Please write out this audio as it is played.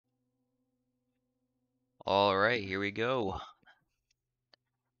All right, here we go.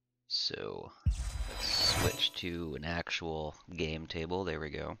 So let's switch to an actual game table. There we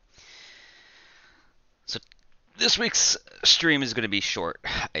go. So this week's stream is going to be short,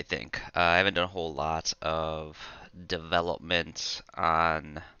 I think. I haven't done a whole lot of development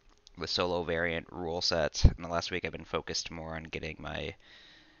on the solo variant rule set. In the last week, I've been focused more on getting my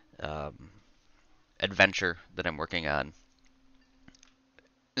um, adventure that I'm working on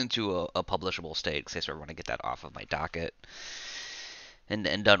into a publishable state because I sort of want to get that off of my docket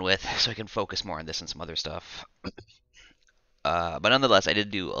and done with so I can focus more on this and some other stuff. But nonetheless, I did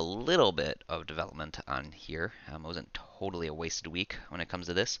do a little bit of development on here. It wasn't totally a wasted week when it comes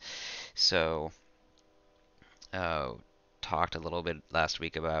to this. So, uh, talked a little bit last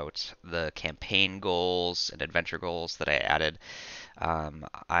week about the campaign goals and adventure goals that I added.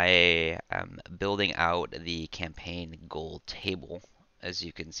 I am building out the campaign goal table, as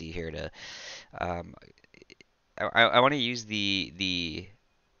you can see here. Um, I want to use the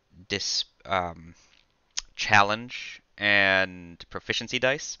dis challenge and proficiency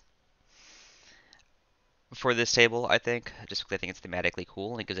dice for this table, I think, just because I think it's thematically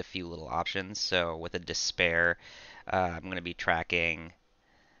cool and it gives a few little options. So with a despair, I'm going to be tracking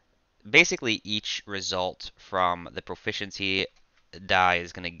basically each result from the proficiency die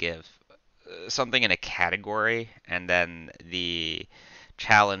is going to give something in a category, and then the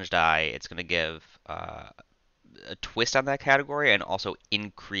challenge die, it's going to give a twist on that category and also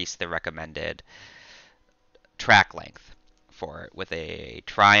increase the recommended track length for it with a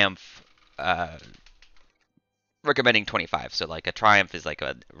triumph recommending 25. So like a triumph is like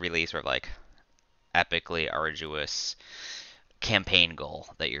a really sort of like epically arduous campaign goal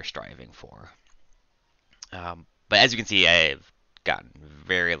that you're striving for. But as you can see, I've gotten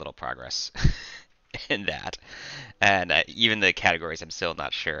very little progress in that, and even the categories, I'm still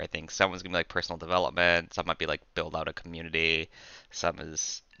not sure. I think someone's gonna be like personal development, some might be like build out a community, some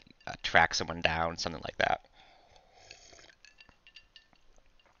is track someone down, something like that.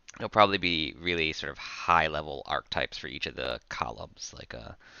 There'll probably be really sort of high level archetypes for each of the columns, like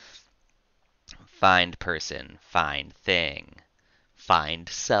a find person, find thing, find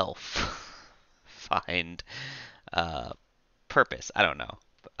self, find uh, purpose. I don't know,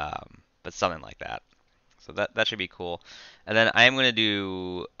 but something like that. So that should be cool. And then I am going to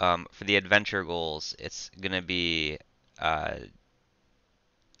do for the adventure goals. It's going to be uh,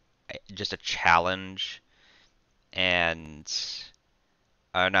 just a challenge and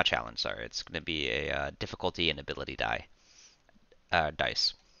not challenge. Sorry, it's going to be a difficulty and ability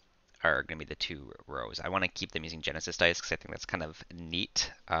dice are going to be the two rows. I want to keep them using Genesys dice because I think that's kind of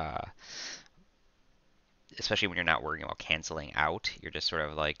neat, especially when you're not worrying about canceling out. You're just sort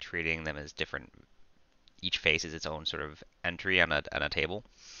of like treating them as different. Each face is its own sort of entry on a table,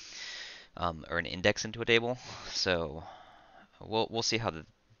 or an index into a table. So we'll see how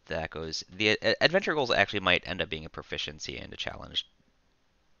that goes. The adventure goals actually might end up being a proficiency and a challenge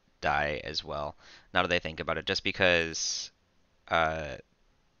die as well. Now that I think about it, just because uh,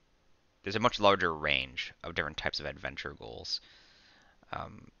 there's a much larger range of different types of adventure goals.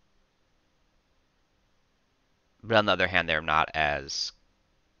 Um, but on the other hand, they're not as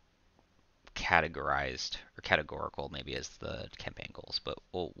categorized or categorical maybe as the campaign goals. But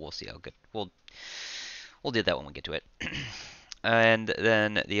we'll see how good we'll do that when we get to it. And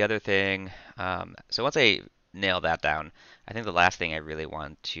then the other thing, so once I nail that down, I think the last thing I really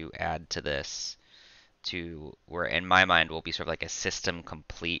want to add to this, to where in my mind will be sort of like a system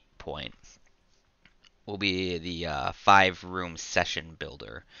complete point, will be the 5-room session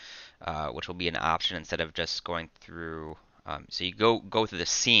builder, which will be an option instead of just going through. So you go through the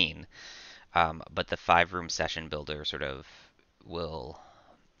scene, but the 5-room session builder sort of will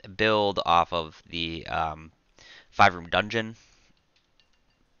build off of the 5-room dungeon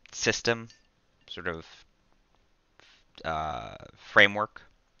system, sort of framework,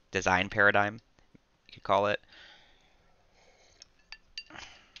 design paradigm, you could call it,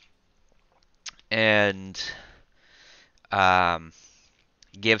 and um,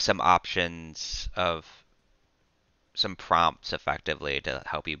 give some options of some prompts effectively to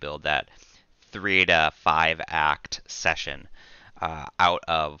help you build that 3 to 5 act session out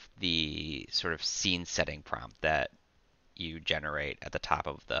of the sort of scene setting prompt that you generate at the top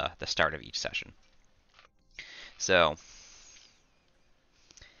of the start of each session. So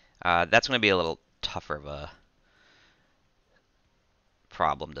that's going to be a little tougher of a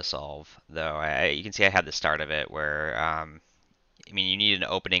problem to solve, though. You can see I had the start of it where, I mean, you need an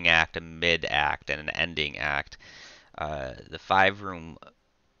opening act, a mid act, and an ending act. The 5-room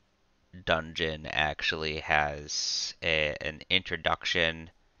dungeon actually has an introduction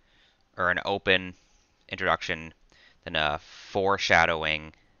or an open introduction, then a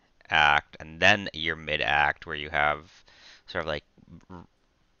foreshadowing act, and then your mid act where you have sort of like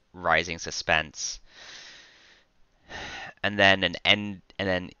rising suspense, and then an end, and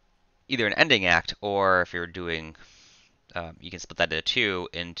then either an ending act, or if you're doing, you can split that into two,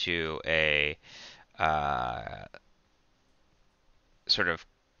 into a uh, sort of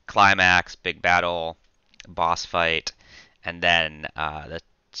climax, big battle, boss fight, and then the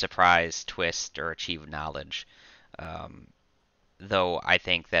surprise twist or achieve knowledge. Um, though I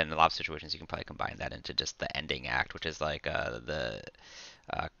think that in a lot of situations you can probably combine that into just the ending act, which is like the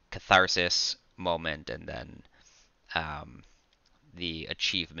catharsis moment, and then um, the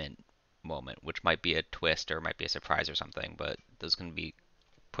achievement moment, which might be a twist or might be a surprise or something, but those can be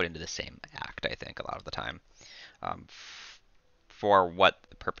put into the same act, I think, a lot of the time. Um, for what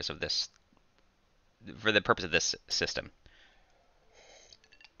the purpose of this, for the purpose of this system.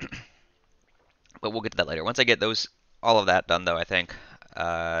 But we'll get to that later. Once I get those, all of that done, though, I think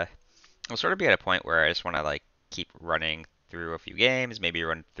I'll sort of be at a point where I just want to like keep running through a few games, maybe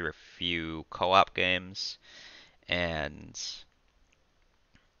run through a few co-op games, and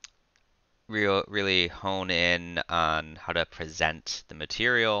really hone in on how to present the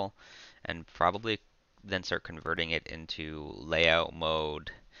material, and probably then start converting it into layout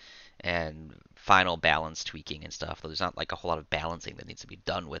mode and final balance tweaking and stuff. There's not like a whole lot of balancing that needs to be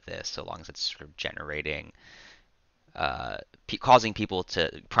done with this, so long as it's sort of generating, uh, causing people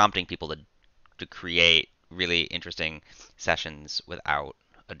to, prompting people to create really interesting sessions without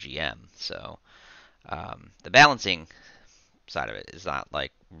a GM. So the balancing side of it is not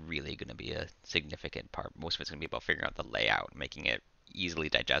like really going to be a significant part. Most of it's going to be about figuring out the layout, making it easily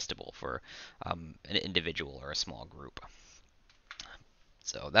digestible for an individual or a small group.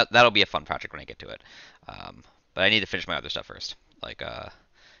 So that'll be a fun project when I get to it. Um, but I need to finish my other stuff first, like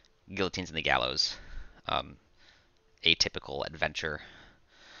guillotines and the gallows, um, atypical adventure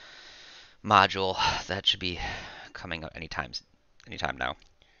module that should be coming out anytime now.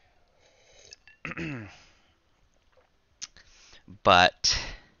 But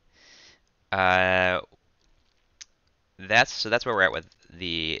uh, that's where we're at with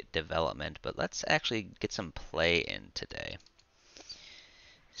the development. But let's actually get some play in today.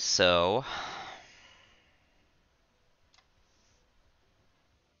 So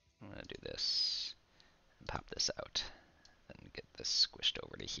I'm gonna do this and pop this out, then get this squished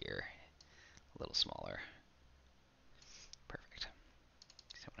over to here, a little smaller. Perfect.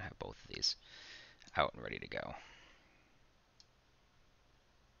 So I'm gonna have both of these out and ready to go.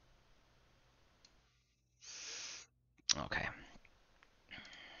 Okay.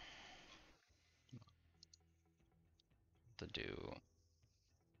 To to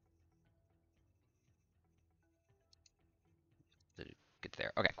get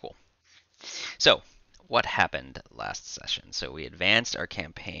there. Okay, cool. So, what happened last session? So we advanced our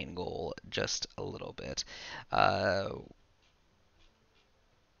campaign goal just a little bit, uh,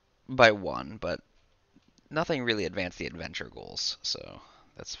 by one, but nothing really advanced the adventure goals, so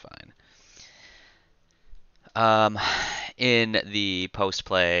that's fine. Um, in the post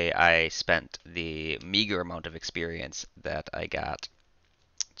play, I spent the meager amount of experience that I got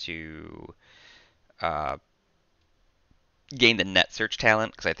to uh, gain the net search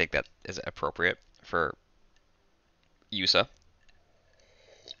talent because I think that is appropriate for Yusa.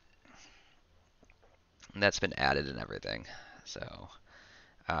 And that's been added and everything. So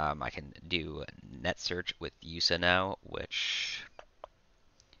I can do net search with Yusa now, which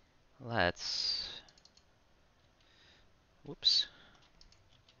let's, whoops,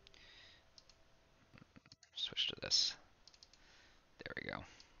 switch to this. There we go.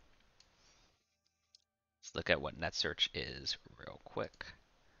 Let's look at what net search is real quick.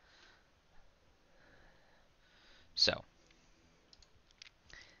 So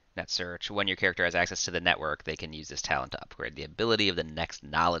net search, when your character has access to the network, they can use this talent to upgrade the ability of the next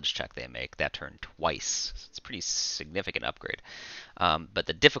knowledge check they make that turn twice. So it's a pretty significant upgrade. But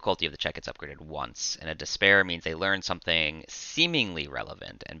the difficulty of the check gets upgraded once, and a despair means they learn something seemingly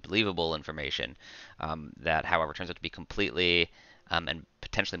relevant and believable information that, however, turns out to be completely and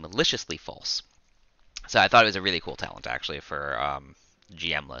potentially maliciously false. So I thought it was a really cool talent actually for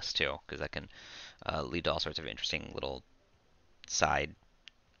GMless too, because that can lead to all sorts of interesting little side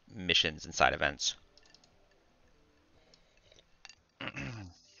missions and side events.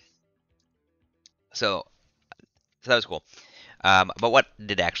 So, so that was cool. But what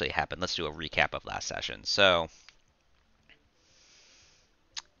did actually happen? Let's do a recap of last session. So,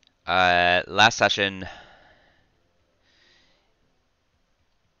 last session,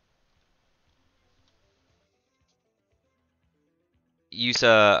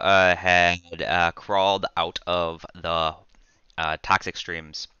 Yusa had crawled out of the toxic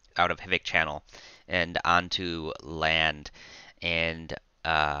streams, out of Hivik Channel, and onto land, and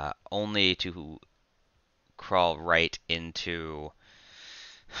only to crawl right into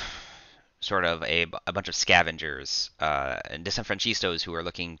sort of a bunch of scavengers and disenfrancistos who are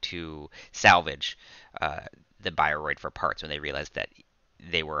looking to salvage uh, the bioroid for parts when they realized that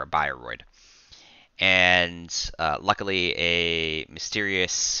they were a bioroid. And luckily, a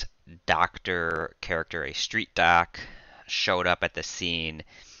mysterious doctor character, a street doc, showed up at the scene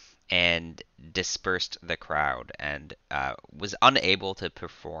and dispersed the crowd and was unable to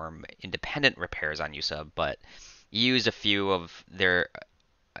perform independent repairs on Yusa, but used a few of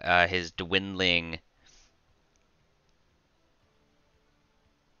his dwindling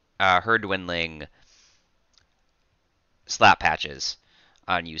her dwindling slap patches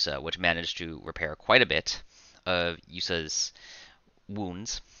on Yusa, which managed to repair quite a bit of Yusa's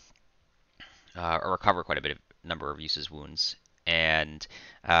wounds, or recover quite a bit of number of Yusa's wounds. And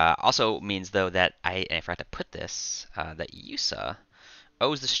also means though that I forgot to put this, that Yusa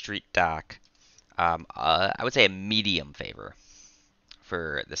owes the street doc, I would say a medium favor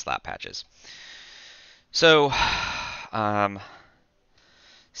for the slap patches. So, um,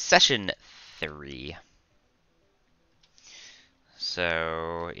 session 3.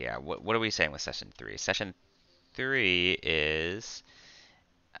 So yeah, what are we saying with session 3? Session 3 is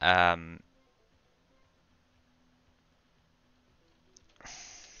um,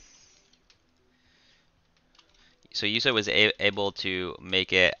 so Yusa was able to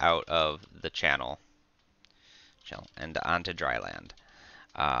make it out of the channel and onto dry land.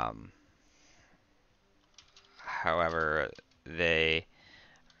 Um, However, they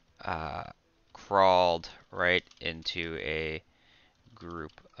crawled right into a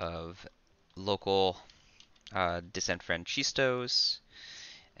group of local disenfranchistos.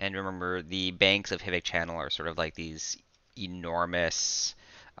 And remember, the banks of Hivik Channel are sort of like these enormous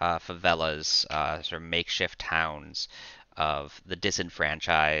favelas, sort of makeshift towns of the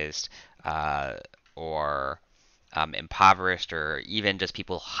disenfranchised or impoverished, or even just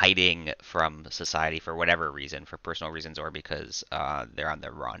people hiding from society for whatever reason, for personal reasons or because they're on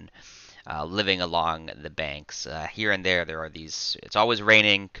the run. Living along the banks. Here and there are these. It's always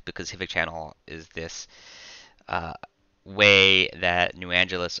raining because Hivik Channel is this uh, way that New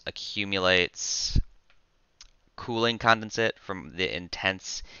Angeles accumulates cooling condensate from the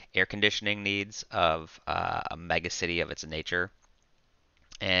intense air conditioning needs of a megacity of its nature,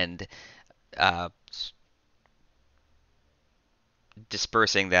 and uh,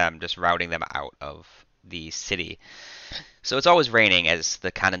 dispersing them, just routing them out of the city. So it's always raining as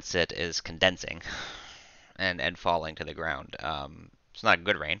the condensate is condensing and falling to the ground. It's not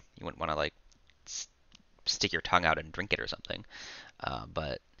good rain. You wouldn't want to like stick your tongue out and drink it or something.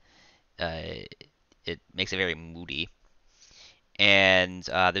 But uh, it makes it very moody. And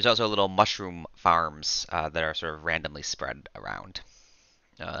there's also little mushroom farms that are sort of randomly spread around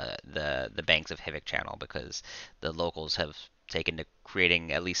the banks of Hivik Channel because the locals have taken to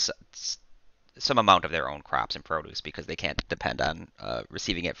creating at least some amount of their own crops and produce because they can't depend on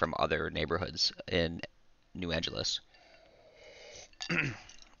receiving it from other neighborhoods in New Angeles.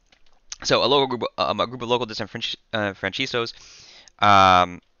 So a group of local disenfranchistos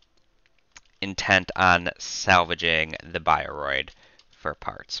um, intent on salvaging the bioroid for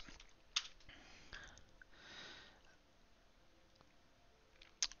parts.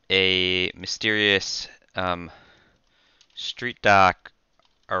 A mysterious street doc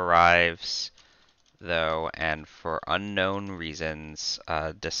arrives, though, and for unknown reasons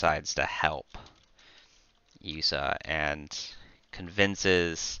decides to help Yusa and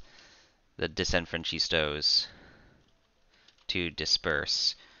convinces the disenfranchistos to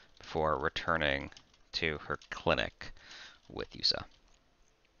disperse before returning to her clinic with Yusa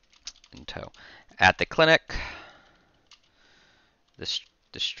in tow. At the clinic,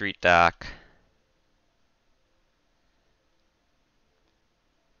 the street doc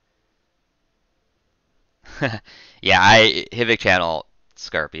yeah, Hivik Channel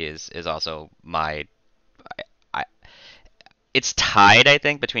Scarpy is also my I, it's tied, I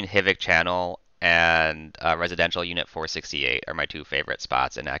think, between Hivik Channel and Residential Unit 468 are my two favorite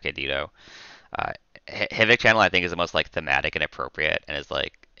spots in Acadito. Uh, Hivik Channel, I think, is the most like thematic and appropriate, and is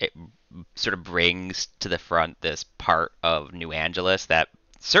like it sort of brings to the front this part of New Angeles that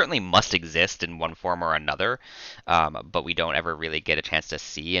certainly must exist in one form or another, but we don't ever really get a chance to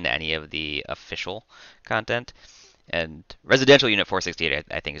see in any of the official content. And Residential Unit 468,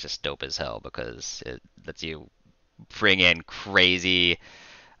 I think, is just dope as hell because it lets you bring in crazy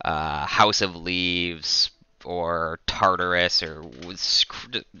House of Leaves or Tartarus or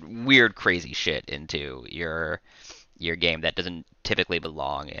weird crazy shit into your game that doesn't typically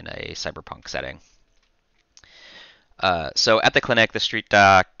belong in a cyberpunk setting. So at the clinic, the street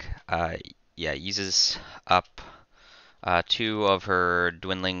doc, yeah, uses up two of her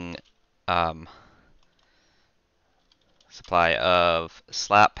dwindling um, supply of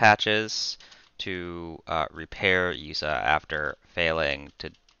slap patches to repair Yusa after failing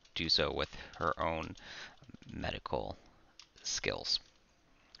to do so with her own medical skills,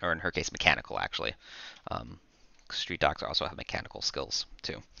 or in her case, mechanical actually. Um, Street dogs also have mechanical skills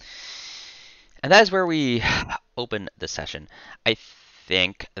too. And that is where we open the session. I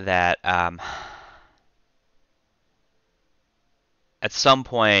think that at some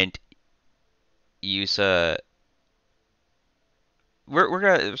point, Yusa, we're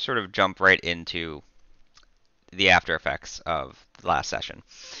gonna sort of jump right into the after effects of the last session.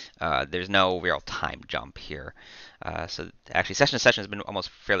 There's no real time jump here. So actually, session to session has been almost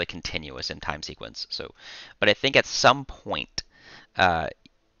fairly continuous in time sequence. So, but I think at some point, uh,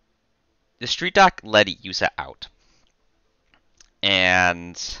 the street doc let Yusa out,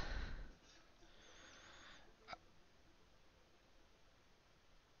 and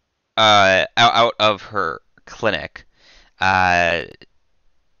out of her clinic, uh,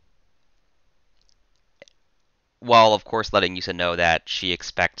 while of course letting Yusa know that she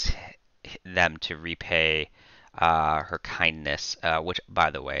expects them to repay her kindness. Which,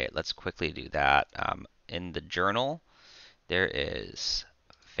 by the way, let's quickly do that. In the journal, there is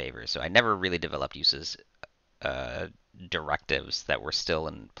favors. So I never really developed Yusa's uh, directives that were still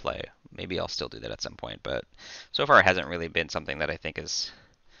in play. Maybe I'll still do that at some point, but so far it hasn't really been something that I think has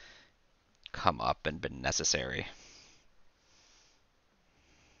come up and been necessary.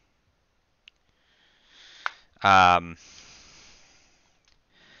 Um,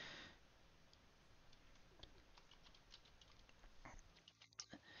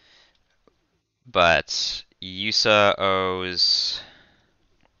 but Yusa owes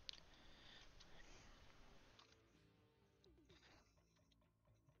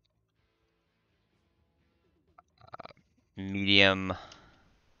medium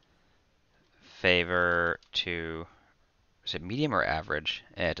favor to, is it medium or average?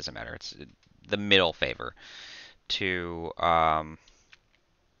 It doesn't matter. It's the middle favor to the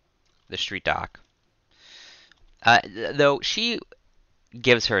street doc. Though she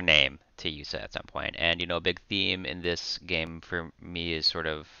gives her name to Yusa at some point, and a big theme in this game for me is sort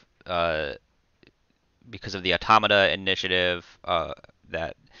of because of the Automata initiative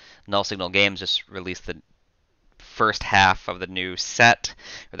that Null Signal Games just released the first half of the new set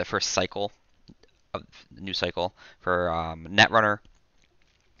or the first cycle of the new cycle for Netrunner,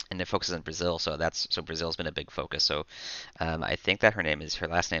 and it focuses on Brazil. So Brazil's been a big focus. So I think that her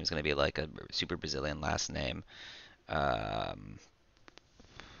last name is going to be like a super Brazilian last name. Um,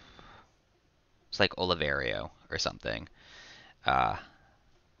 it's like Oliveirio or something. Uh,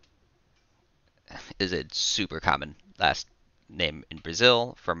 is a super common last name in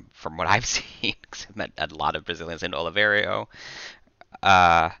Brazil from what I've seen. I've met a lot of Brazilians in Oliveirio.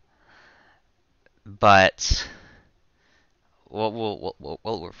 Uh, but what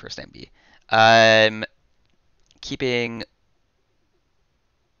will her first name be? Um, keeping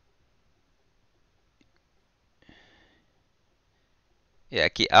Yeah,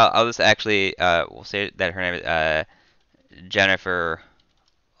 I'll just actually we'll say that her name is Jennifer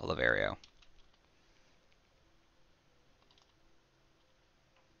Oliveirio.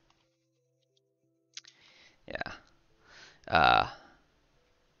 Yeah. Uh,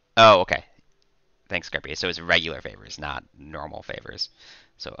 oh, okay. Thanks, Scorpio. So it's regular favors, not normal favors.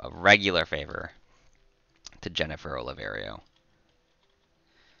 So a regular favor to Jennifer Oliveirio.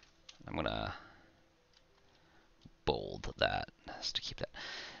 I'm gonna bold that just to keep that.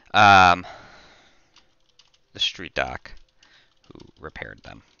 Um, the street doc who repaired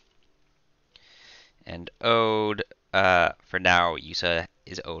them. And owed, for now, Yusa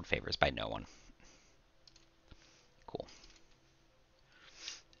is owed favors by no one. Cool.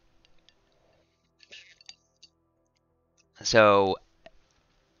 So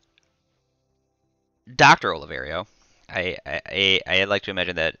Dr. Oliveirio, I'd like to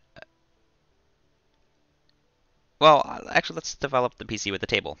imagine that. Well, actually, let's develop the PC with the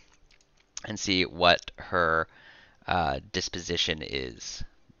table and see what her disposition is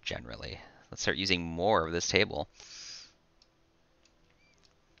generally. Let's start using more of this table.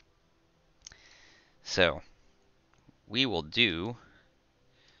 So we will do.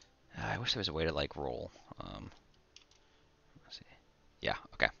 I wish there was a way to like roll. Let's see. Yeah.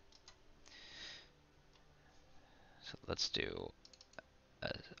 Okay. So let's do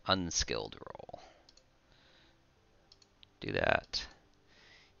an unskilled roll. do that.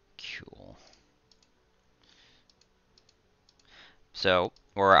 Cool. So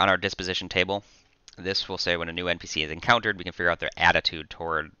we're on our disposition table. This will say when a new NPC is encountered, we can figure out their attitude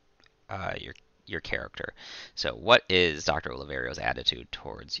toward your character. So what is Dr. Oliveirio's attitude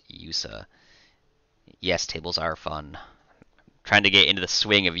towards Yusa? Yes, tables are fun. Trying to get into the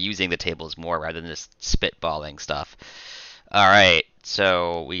swing of using the tables more rather than just spitballing stuff. All right,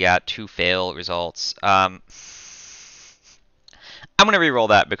 so we got 2 fail results. I'm gonna re-roll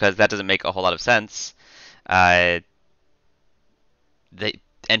that because that doesn't make a whole lot of sense. The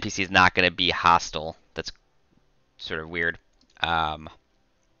NPC is not gonna be hostile. That's sort of weird. Um,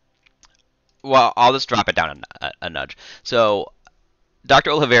 well, I'll just drop it down a nudge. So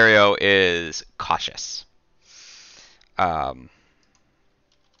Dr. Oliveirio is cautious. Um,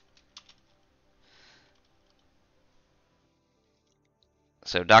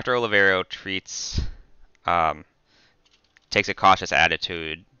 so Dr. Oliveirio um, takes a cautious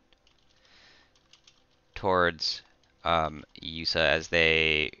attitude towards Yusa as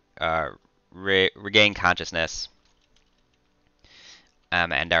they regain consciousness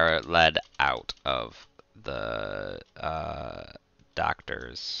and are led out of the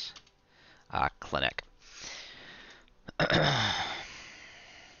doctor's clinic.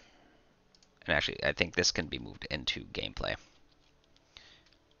 And actually, I think this can be moved into gameplay.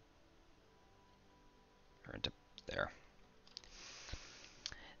 Or into there.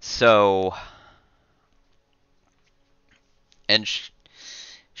 So, and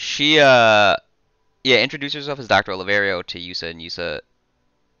she introduced herself as Dr. Oliveirio to Yusa, and Yusa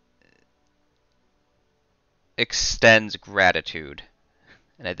extends gratitude.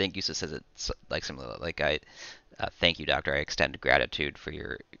 And I think Yusa says it like similar, like thank you, Doctor. I extend gratitude for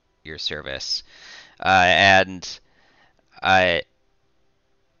your service. And I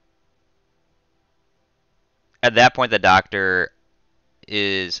at that point, the Doctor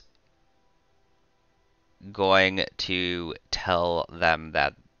is going to tell them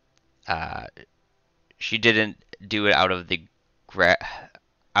that she didn't do it out of the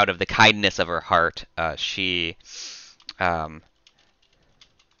kindness of her heart. Um,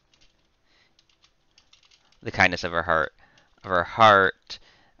 the kindness of her heart.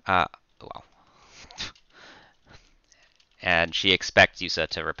 Well, and she expects Yusa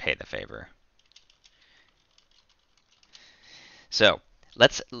to repay the favor. So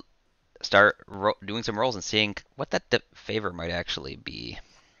let's start doing some rolls and seeing what that favor might actually be.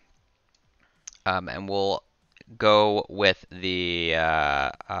 And we'll go with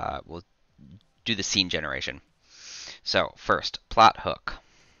we'll do the scene generation. So first, plot hook,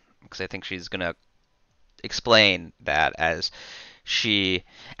 because I think she's gonna explain that as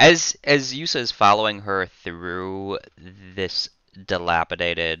Yusa is following her through this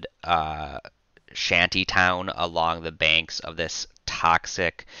dilapidated shanty town along the banks of this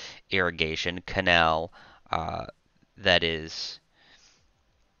toxic irrigation canal that is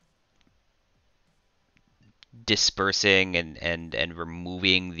dispersing and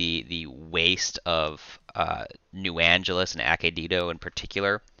removing the waste of New Angeles and Acadito in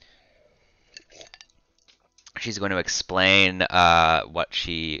particular. She's going to explain what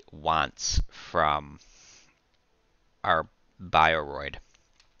she wants from our bioroid.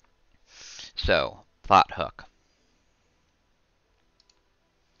 So, plot hook.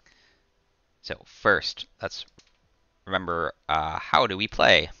 So first, let's remember how do we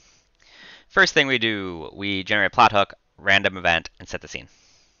play? First thing we do, we generate a plot hook, random event, and set the scene.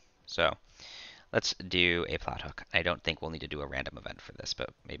 So let's do a plot hook. I don't think we'll need to do a random event for this, but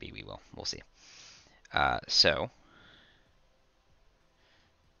maybe we will. We'll see. So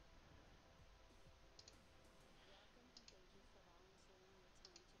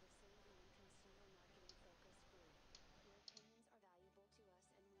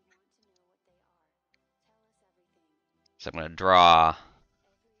I'm going to draw.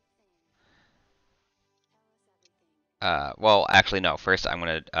 Well, actually, no. First, I'm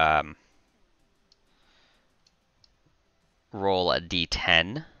going to roll a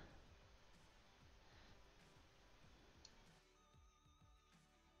d10.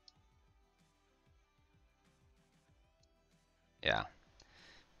 Yeah.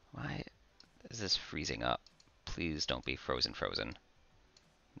 Why is this freezing up? Please don't be frozen.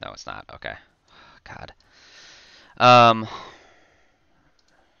 No, it's not. Okay. God. Um.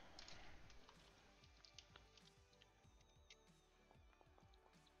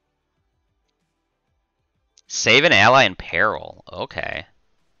 Save an ally in peril. Okay.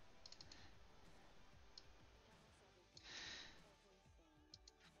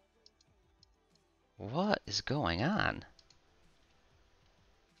 What is going on?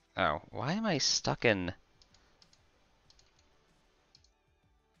 Oh, why am I stuck in...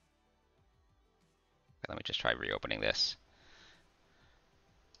 let me just try reopening this.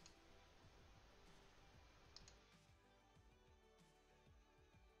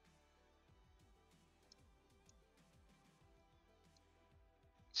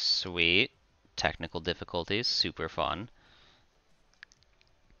 Sweet. Technical difficulties, super fun.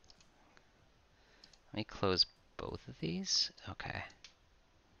 Let me close both of these. Okay.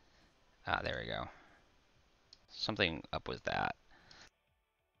 Ah, there we go. Something up with that.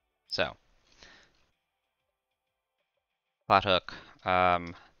 So, plot hook.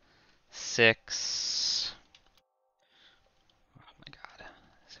 6. Oh my god.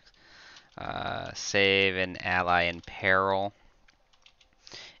 6. Save an ally in peril.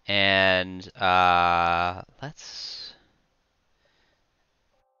 And let's.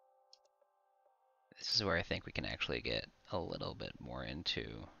 This is where I think we can actually get a little bit more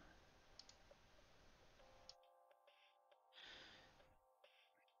into.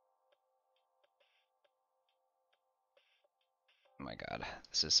 Oh my god,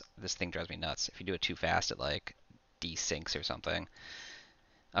 this thing drives me nuts. If you do it too fast, it like desyncs or something.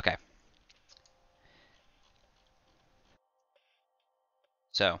 Okay.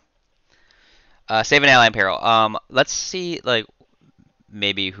 So, save an ally in peril. Let's see like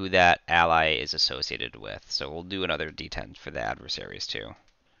maybe who that ally is associated with. So we'll do another D10 for the adversaries too.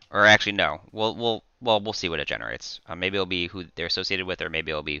 Or actually, no. We'll see what it generates. Maybe it'll be who they're associated with, or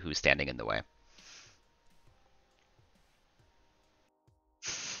maybe it'll be who's standing in the way.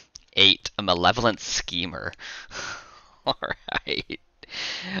 8, a malevolent schemer. All right.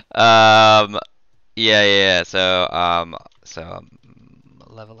 Yeah. So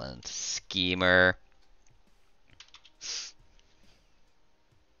malevolent schemer.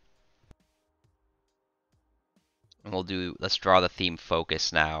 Let's draw the theme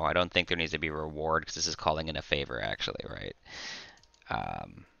focus now. I don't think there needs to be reward because this is calling in a favor actually, right?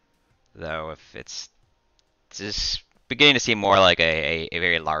 Um, though if it's just beginning to seem more like a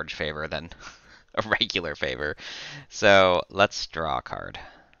very large favor than a regular favor. So let's draw a card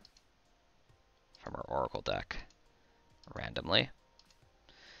from our Oracle deck randomly.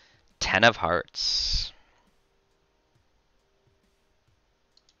 10 of Hearts.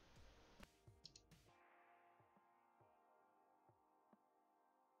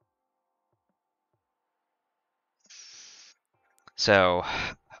 So,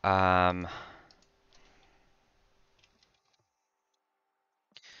 um,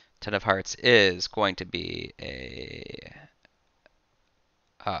 10 of Hearts is going to be a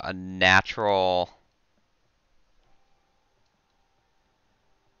natural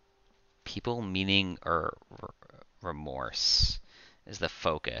people, meaning, or remorse is the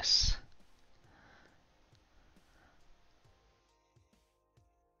focus.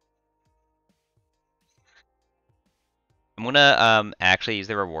 I'm gonna actually use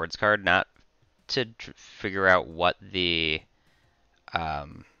the rewards card not to figure out what the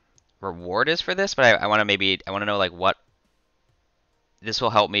um, reward is for this, but I want to know like what this will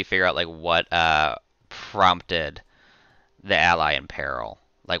help me figure out like what prompted the ally in peril,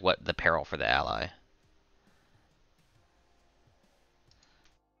 like what the peril for the ally.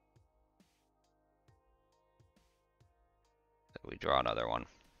 We draw another one.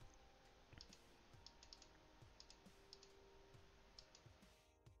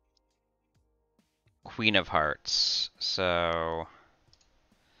 Queen of Hearts. So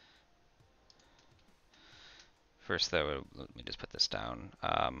first though, let me just put this down.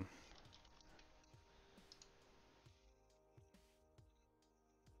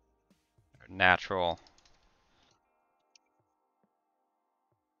 Natural.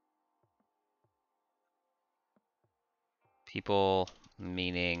 People,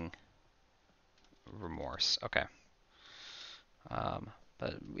 meaning, remorse. Okay.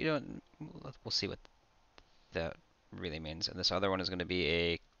 But we don't. We'll see what that really means. And this other one is going to be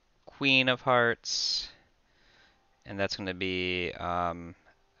a Queen of Hearts, and that's going to be an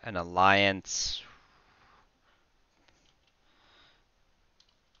alliance.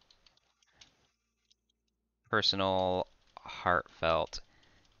 Personal, heartfelt,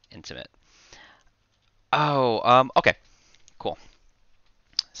 intimate. Oh, okay, cool.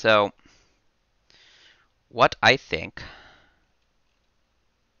 So, what I think.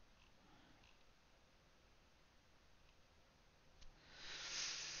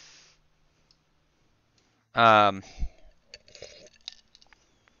 Um,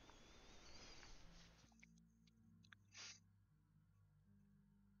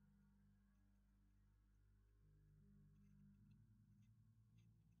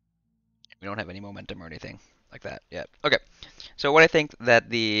 we don't have any momentum or anything like that yet. Okay, so what I think that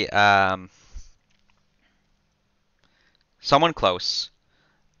the someone close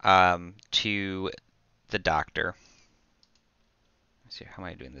to the doctor. Let's see, how am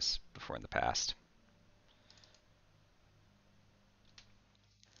I doing this before in the past?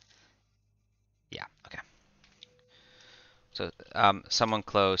 Yeah, okay. So, someone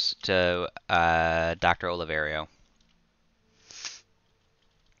close to Dr. Oliveirio.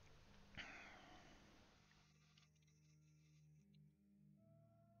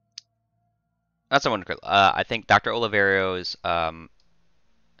 Not someone. I think Dr. Oliveirio's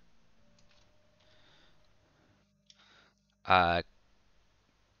uh,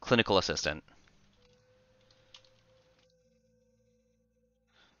 clinical assistant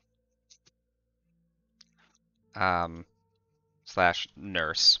um, slash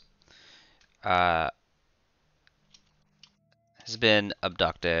nurse uh, has been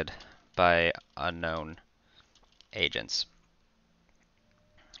abducted by unknown agents.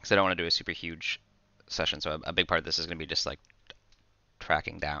 Because I don't want to do a super huge session, so a big part of this is going to be just like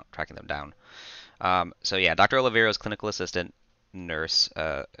tracking them down. So yeah, Dr. Oliveira's clinical assistant nurse,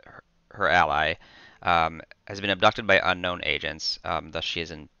 her ally, has been abducted by unknown agents. Thus, she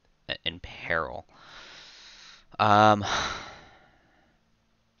is in peril. Um,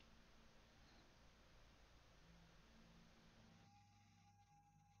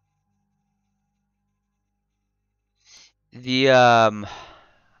 the um,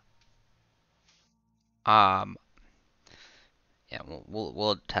 yeah,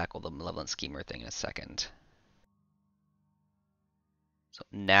 we'll tackle the malevolent schemer thing in a second. So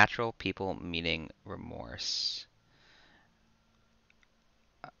natural people meeting remorse.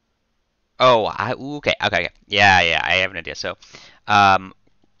 Oh, okay, okay, yeah, yeah. I have an idea. So, um,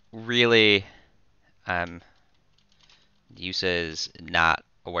 really, um, Yusa is not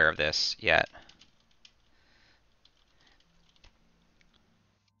aware of this yet,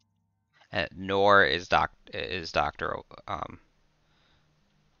 nor is Doctor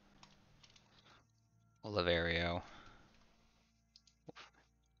Oliveirio.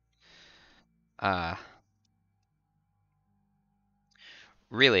 Uh,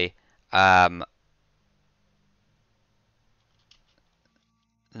 really, um,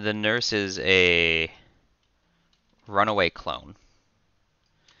 the nurse is a runaway clone,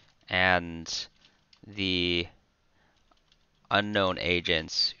 and the unknown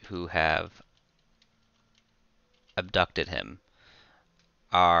agents who have abducted him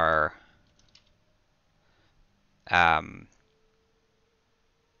are um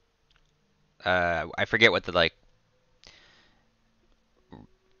I forget what the like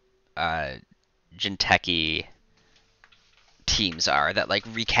uh Jinteki teams are that like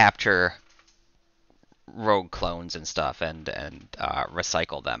recapture rogue clones and stuff and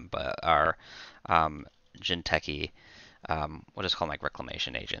recycle them, but are um Jinteki we'll just call them like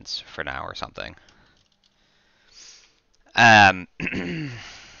reclamation agents for now or something. And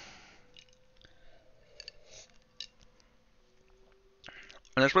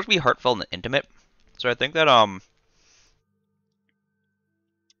they're supposed to be heartfelt and intimate. So I think that we'll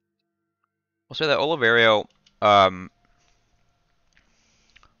say that Oliverio um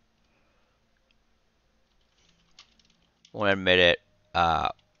won't admit it, uh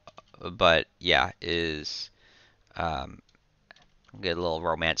but yeah, is um get a little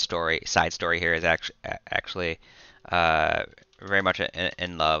romance story, side story here is actually uh very much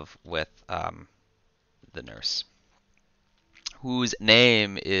in love with the nurse, whose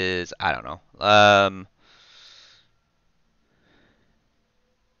name is I don't know.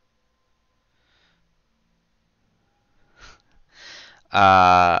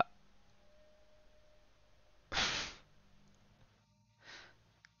 Uh,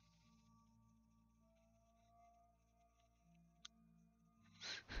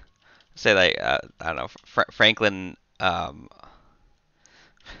 say like I don't know, Franklin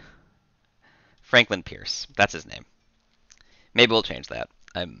Pierce. That's his name. Maybe we'll change that.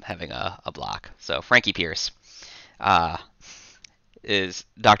 I'm having a block. So Frankie Pierce uh, is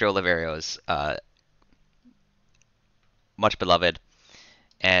Dr. Oliverio's much beloved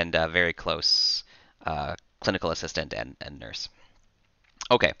and very close clinical assistant and nurse.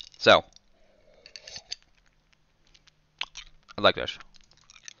 Okay, so I like this.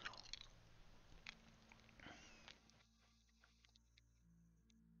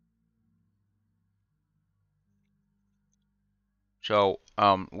 So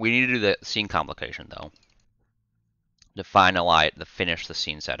we need to do the scene complication though to finalize, to finish the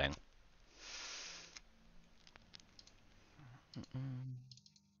scene setting.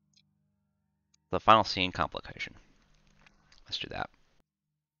 The final scene complication. Let's do that.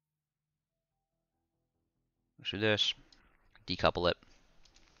 Let's do this. Decouple it.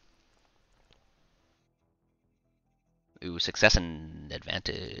 Ooh, success and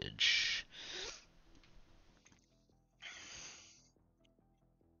advantage.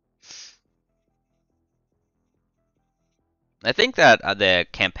 I think that the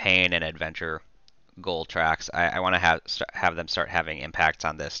campaign and adventure goal tracks, I want to have them start having impacts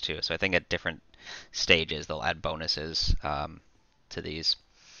on this too. So I think at different stages they'll add bonuses to these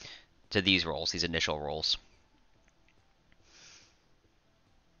roles, these initial roles.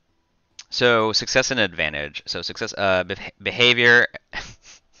 So success and advantage. So success, behavior,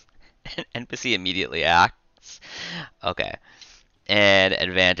 NPC immediately acts. Okay, and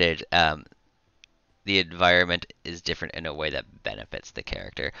advantage. The environment is different in a way that benefits the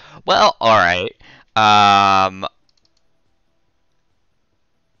character. Well, all right. Um,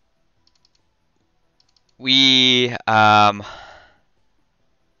 we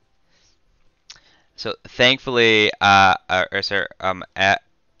so thankfully, or sir,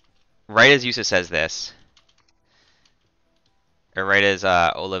 right as Yusa says this, or right as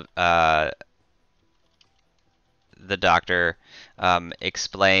the doctor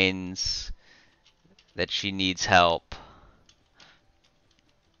explains that she needs help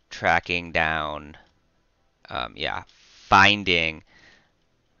tracking down, yeah, finding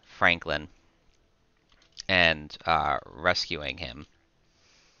Franklin and rescuing him.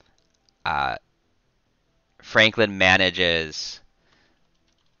 Uh, Franklin manages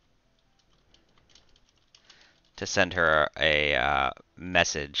to send her a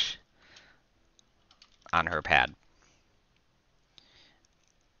message on her pad.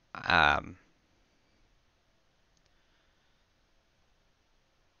 Um,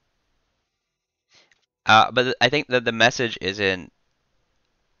 but I think that the message isn't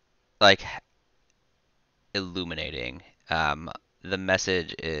like illuminating. The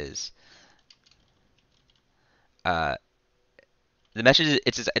message is uh, the message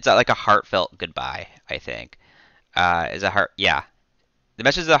is it's like a heartfelt goodbye. I think is a heart. Yeah, the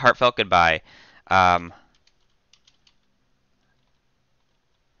message is a heartfelt goodbye. Um,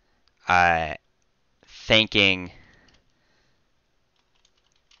 uh, Thanking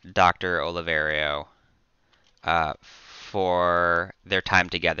Dr. Oliveirio for their time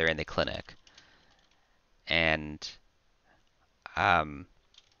together in the clinic, and um,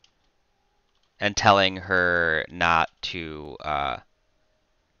 and telling her not to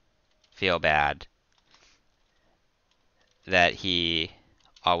feel bad that he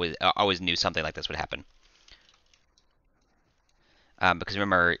always knew something like this would happen. Because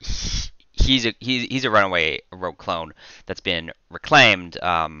remember, he's a runaway rogue clone that's been reclaimed.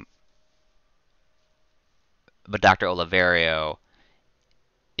 But Dr. Oliverio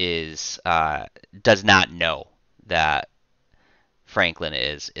is does not know that Franklin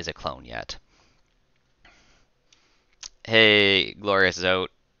is a clone yet. Hey, Glorious Zote.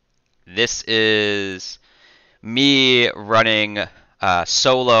 This is me running a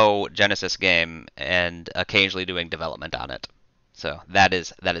solo Genesys game and occasionally doing development on it. So that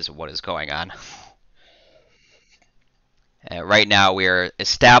is what is going on. Right now, we are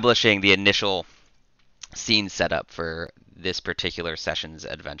establishing the initial scene setup for this particular session's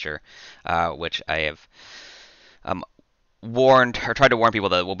adventure, which I have um, warned or tried to warn people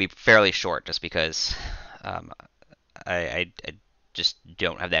that will be fairly short, just because um, I just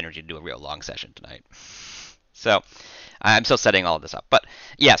don't have the energy to do a real long session tonight. So I'm still setting all of this up, but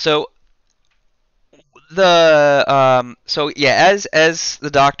yeah. So yeah, as the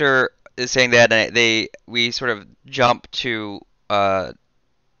doctor is saying that, we sort of jump to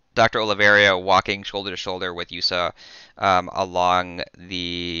Dr. Oliveira walking shoulder to shoulder with Yusa along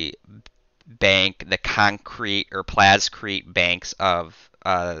the bank, the concrete or plascrete banks of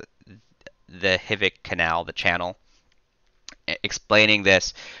the Hivik Canal, the channel. Explaining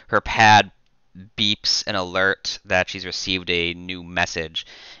this, her pad beeps an alert that she's received a new message,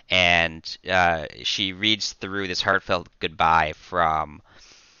 and she reads through this heartfelt goodbye from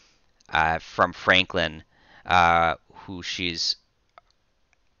Franklin, who she's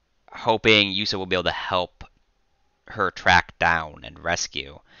hoping Yusa will be able to help her track down and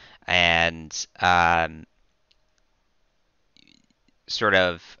rescue, and sort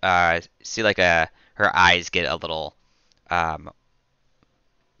of see like her eyes get a little um,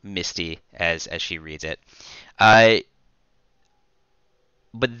 misty as she reads it. Uh,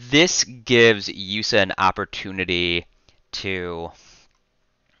 but this gives Yusa an opportunity to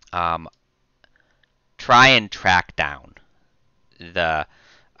um, try and track down the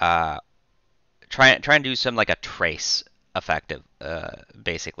try and do some like a trace effective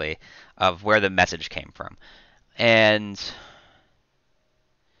basically of where the message came from. And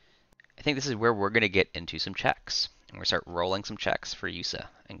I think this is where we're going to get into some checks. And we're going to start rolling some checks for Yusa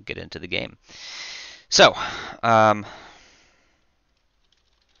and get into the game. So,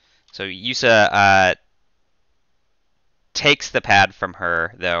 Yusa takes the pad from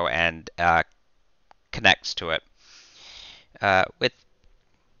her, though, and connects to it.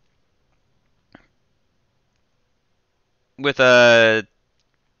 with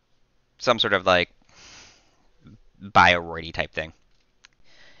some sort of like bioroidy type thing,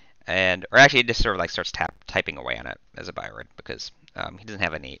 and or actually it just sort of like starts typing away on it as a bioroid because he doesn't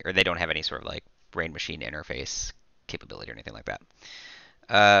have any, or they don't have any sort of like brain machine interface capability or anything like that.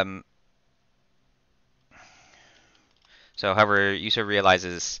 Um, so, however, Yusa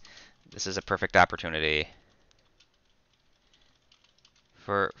realizes this is a perfect opportunity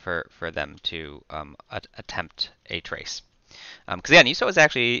for them to attempt a trace. Because yeah, Yusa was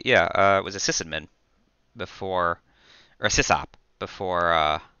actually was a sysadmin before, or a sysop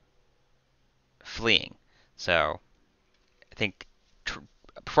before fleeing. So I think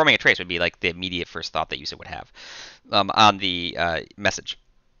performing a trace would be like the immediate first thought that Yusa would have on the message.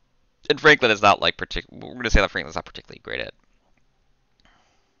 And Franklin is not like we're going to say that Franklin's not particularly great at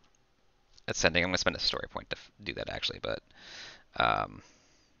sending. I'm going to spend a story point to do that actually, but um,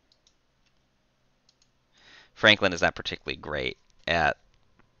 Franklin is not particularly great at.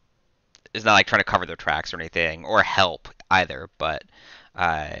 Is not like trying to cover their tracks or anything or help either, but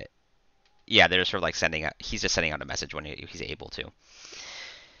uh, yeah, they're just sort of like sending out. He's just sending out a message when he's able to.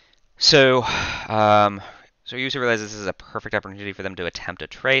 So, so Yusa realizes this is a perfect opportunity for them to attempt a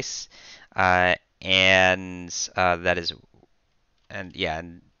trace, and that is, and yeah,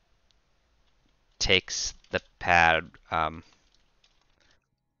 and takes the pad from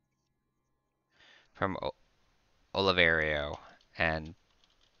Oliveirio and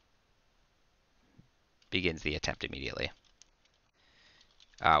begins the attempt immediately,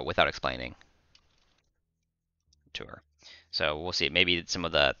 without explaining to her. So we'll see. Maybe some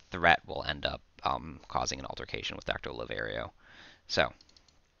of the threat will end up causing an altercation with Dr. Oliveirio. So,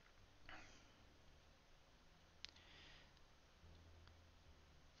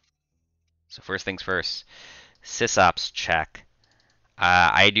 so first things first, sysops check.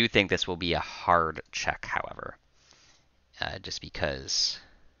 I do think this will be a hard check, however, just because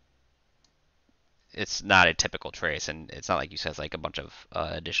it's not a typical trace, and it's not like you says like a bunch of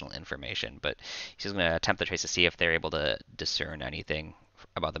additional information. But he's going to attempt the trace to see if they're able to discern anything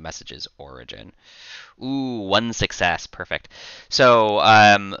about the message's origin. Ooh, one success, perfect. So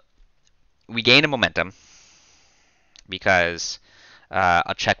we gain a momentum because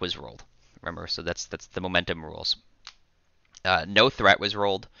a check was rolled. Remember, so that's the momentum rules. No threat was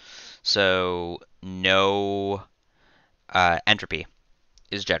rolled, so no entropy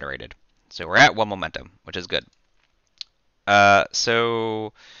is generated. So we're at one momentum, which is good.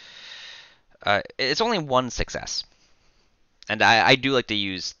 So it's only one success, and I do like to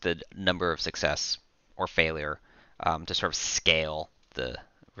use the number of success or failure to sort of scale the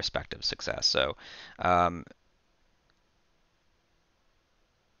respective success. So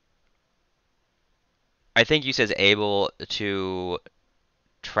I think you says able to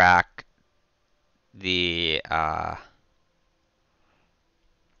track the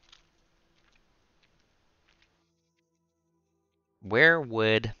where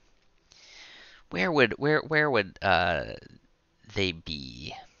would where would they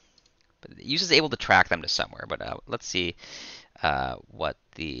be? But the user is able to track them to somewhere. But let's see what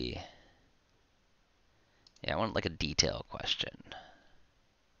the I want like a detail question.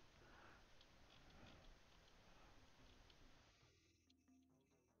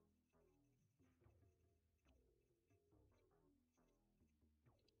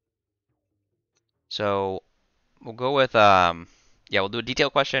 So we'll go with we'll do a detail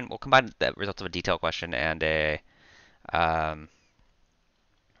question. We'll combine the results of a detail question and a um,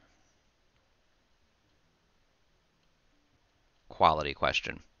 quality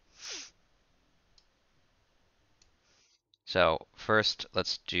question. So first,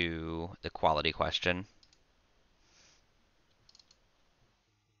 let's do the quality question.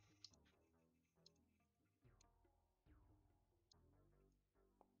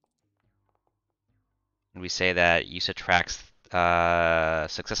 And we say that you subtracts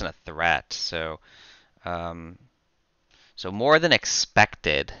success and a threat. Um, so more than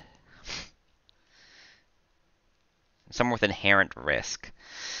expected, somewhere with inherent risk.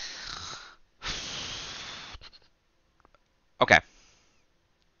 Okay.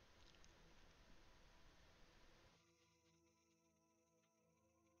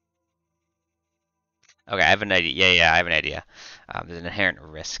 Okay, I have an idea. Yeah, I have an idea. There's an inherent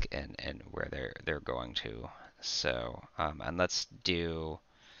risk in where they're going to. So, and let's do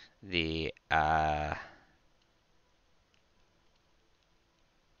the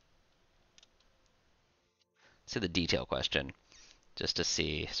the detail question just to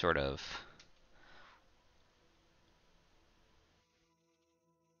see sort of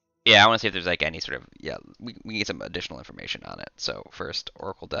Yeah, I want to see if there's like any sort of yeah we get some additional information on it. So first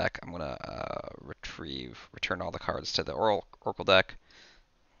Oracle deck, I'm gonna return all the cards to the Oracle deck.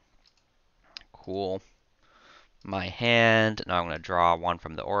 Cool. My hand. Now I'm gonna draw one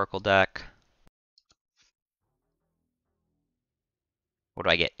from the Oracle deck. What do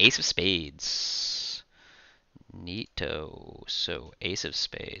I get? Ace of Spades. Neato. So Ace of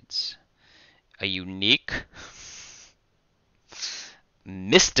Spades. A unique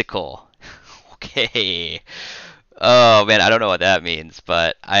mystical. Okay. Oh man, I don't know what that means,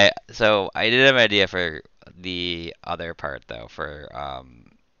 but I did have an idea for the other part though for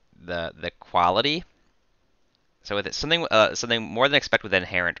the quality. So with it, something more than expected with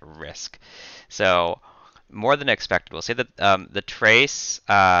inherent risk. So more than expected. We'll say that the trace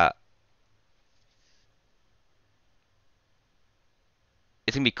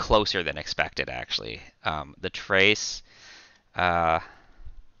it's gonna be closer than expected actually. Uh,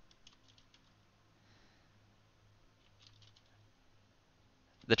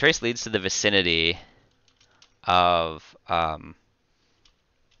 the trace leads to the vicinity of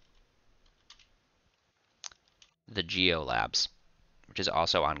the Geo Labs, which is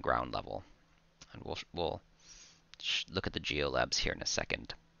also on ground level, and we'll look at the Geo Labs here in a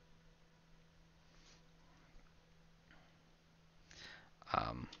second.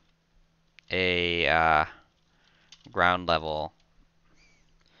 Um, a ground level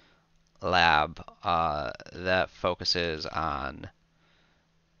lab that focuses on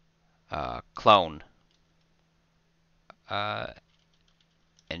clone uh,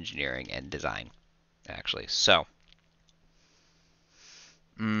 engineering and design, actually. So,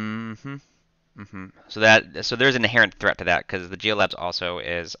 mm-hmm, mm-hmm. So there's an inherent threat to that because the Geolabs also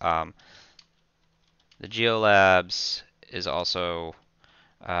is the Geolabs is also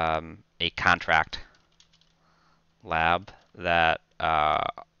a contract lab that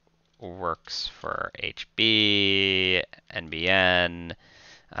works for HB, NBN,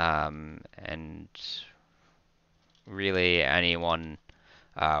 and really anyone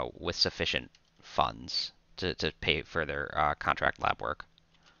with sufficient funds to pay for their contract lab work.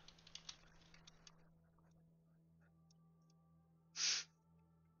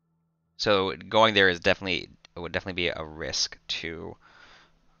 So going there is definitely would definitely be a risk to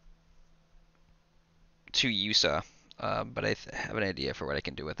Yusa, but I have an idea for what I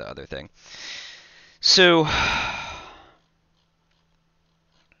can do with the other thing. So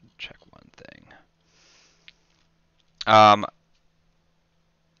check one thing. Um,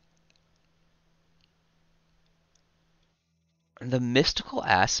 the mystical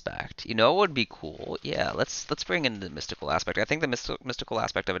aspect. You know what would be cool? Yeah, let's bring in the mystical aspect. I think the mystical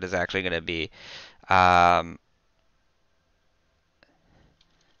aspect of it is actually going to be um,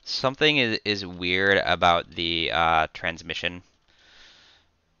 something is weird about the transmission.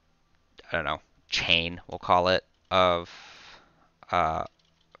 I don't know chain we'll call it of uh,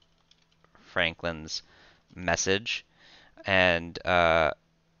 Franklin's message, and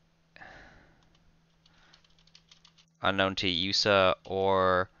unknown to Yusa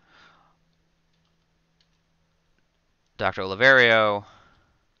or Dr. Oliveirio,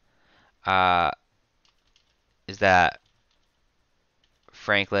 uh, is that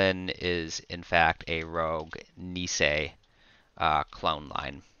Franklin is in fact a rogue Nisei clone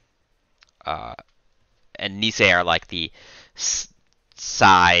line. Uh, and Nisei are like the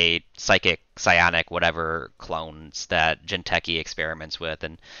psychic, psionic, whatever clones that Jinteki experiments with.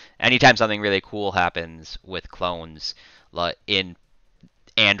 And anytime something really cool happens with clones in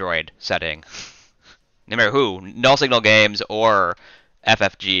Android setting, no matter who, null signal games or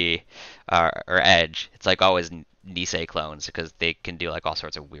FFG or Edge, it's like always Nisei clones because they can do like all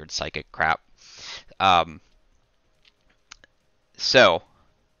sorts of weird psychic crap. Um, so,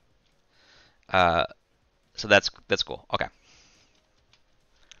 uh, so that's cool. Okay,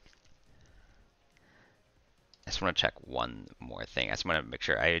 I just want to check one more thing. I just want to make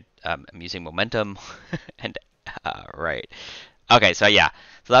sure I'm using momentum and right. Okay, so yeah.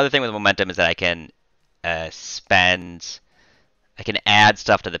 So the other thing with momentum is that I can spend, I can add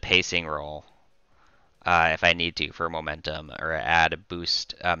stuff to the pacing roll if I need to for momentum, or add a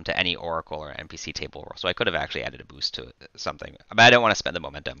boost to any oracle or NPC table roll. So I could have actually added a boost to something, but I don't want to spend the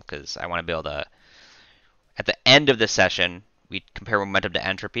momentum because I want to be able to, at the end of the session, we compare momentum to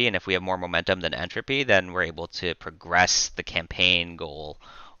entropy, and if we have more momentum than entropy, then we're able to progress the campaign goal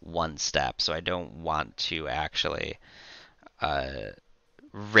one step. So I don't want to actually uh,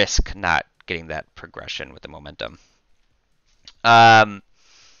 risk not getting that progression with the momentum. Um,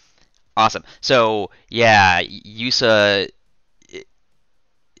 awesome. So yeah, Yusa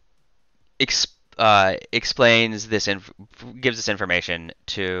explains this gives this information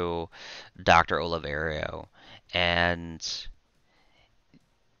to Dr. Oliveirio, and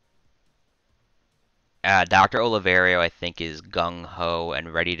Dr. Oliveirio, I think, is gung ho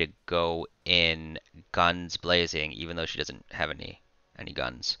and ready to go in, guns blazing, even though she doesn't have any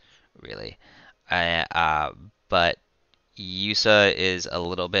guns, really. Uh, uh, but Yusa is a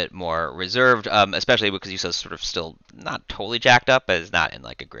little bit more reserved, especially because Yusa's sort of still not totally jacked up, but is not in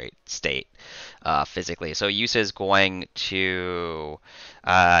like a great state physically. So Yusa is going to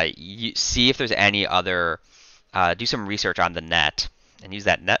see if there's any other, do some research on the net and use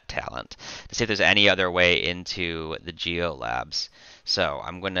that net talent to see if there's any other way into the Geo Labs. So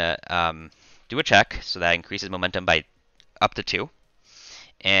I'm going to do a check, so that increases momentum by up to 2.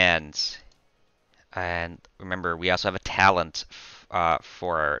 And remember, we also have a talent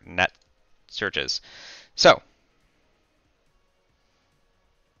for net searches. So,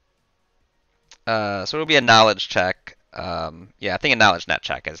 so it'll be a knowledge check. Yeah, I think a knowledge net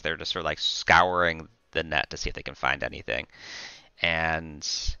check, as they're just sort of like scouring the net to see if they can find anything. And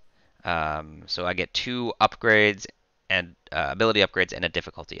so I get 2 upgrades and ability upgrades and a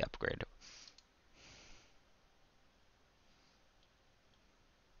difficulty upgrade.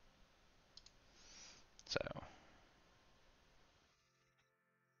 So,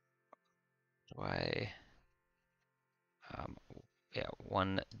 do I, um, yeah,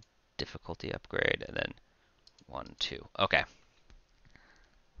 1 difficulty upgrade and then 1, 2. Okay.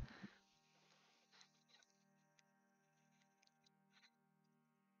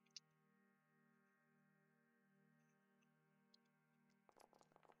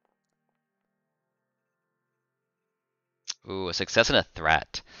 Ooh, a success and a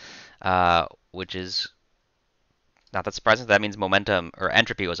threat, which is not that surprising. That means momentum or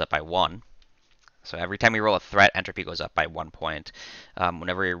entropy goes up by 1. So every time we roll a threat, entropy goes up by 1 point.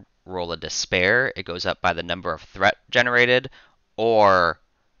 Whenever we roll a despair, it goes up by the number of threat generated, or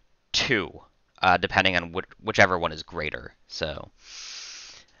 2, depending on whichever one is greater. So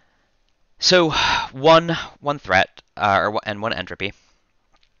one threat, and 1 entropy,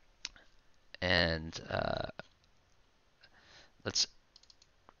 and let's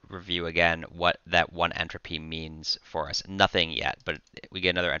review again what that 1 entropy means for us. Nothing yet, but we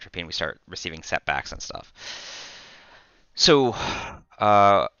get another entropy and we start receiving setbacks and stuff. So,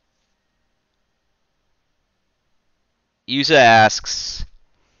 Yusa asks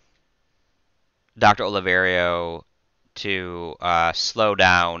Dr. Oliveirio to slow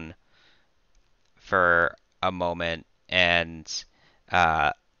down for a moment and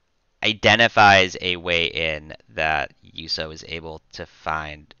uh, identifies a way in that Yusa is able to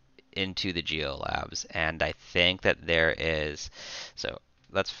find into the Geo Labs, and I think that there is. So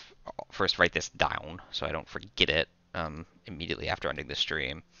let's first write this down so I don't forget it immediately after ending the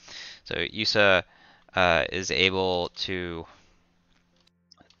stream. So Yusa is able to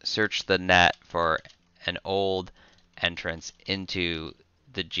search the net for an old entrance into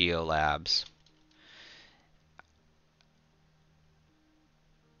the Geo Labs.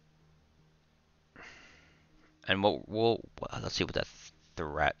 And let's see what that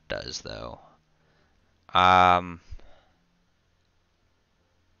threat does though. Um,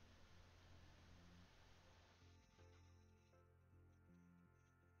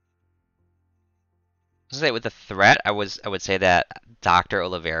 say with the threat, I would say that Dr.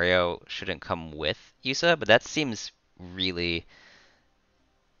 Oliveirio shouldn't come with Yusa, but that seems really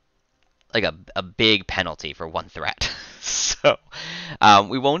like a big penalty for 1 threat. So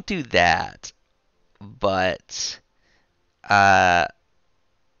we won't do that, but uh,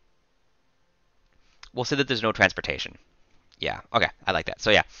 we'll say that there's no transportation. Yeah, okay, I like that.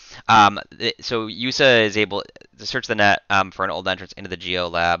 So yeah, so Yusa is able to search the net for an old entrance into the Geo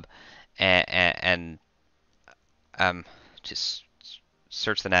Lab, and just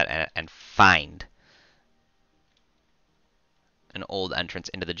search the net and find an old entrance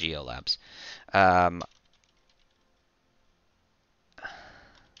into the Geo Labs. Um,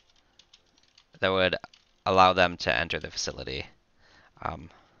 that would allow them to enter the facility, um,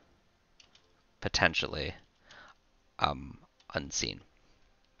 potentially unseen.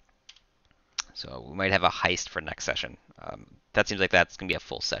 So we might have a heist for next session. That seems like that's going to be a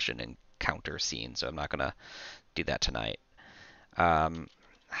full session encounter scene, so I'm not going to do that tonight.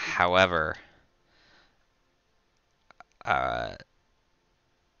 However, uh,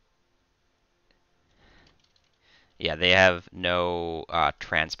 yeah, they have no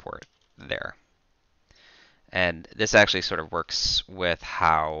transport there. And this actually sort of works with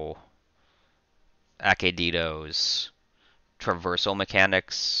how Akedido's traversal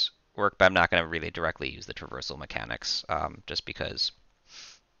mechanics work, but I'm not going to really directly use the traversal mechanics just because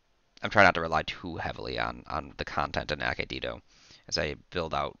I'm trying not to rely too heavily on the content in Akedido as I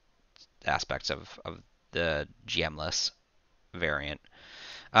build out aspects of the GMless variant.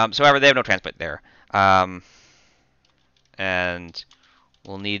 So however, they have no transport there. And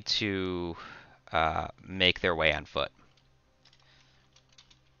will need to make their way on foot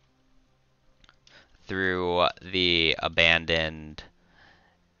through the abandoned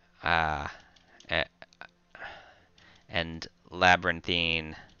uh, and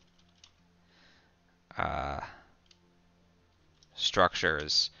labyrinthine uh,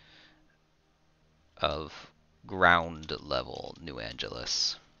 structures of ground level New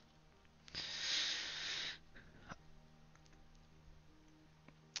Angeles.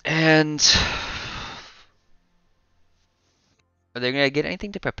 And are they going to get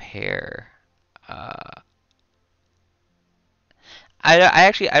anything to prepare? Uh,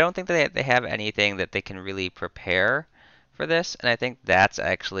 I don't think that they have anything that they can really prepare for this, and I think that's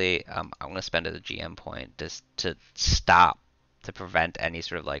actually I'm going to spend as a GM point just to stop to prevent any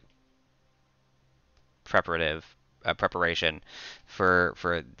sort of like preparative preparation for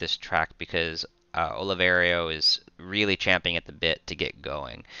this track because Oliveirio is really champing at the bit to get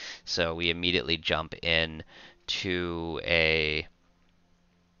going. So we immediately jump in to a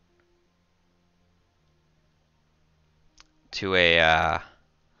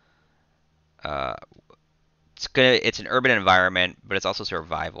uh, it's an urban environment, but it's also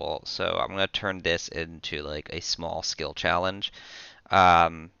survival. So I'm gonna turn this into like a small skill challenge.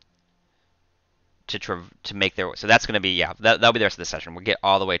 Um, to make their so that's going to be that'll be the rest of the session. We'll get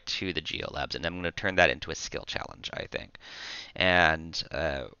all the way to the Geo Labs, and I'm going to turn that into a skill challenge, I think. And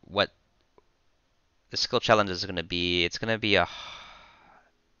what the skill challenge is going to be, it's going to be a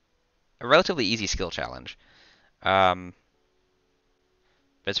relatively easy skill challenge. But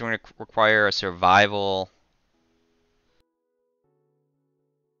it's going to require a survival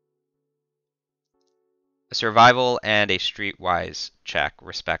and a streetwise check,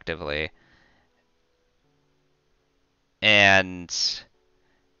 respectively. And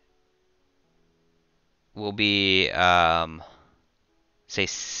will be say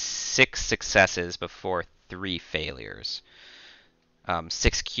 6 successes before 3 failures.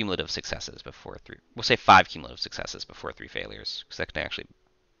 6 cumulative successes before 3. We'll say 5 cumulative successes before 3 failures, because that can actually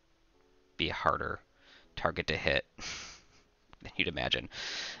be a harder target to hit than you'd imagine.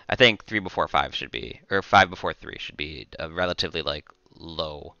 I think 3 before 5 should be, or 5 before 3 should be a relatively like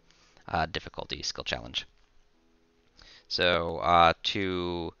low difficulty skill challenge. So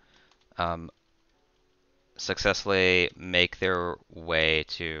to um, successfully make their way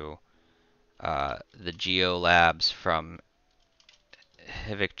to the Geo Labs from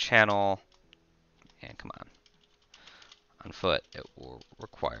Hivik Channel, and come on foot, it will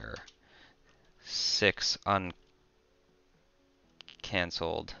require 6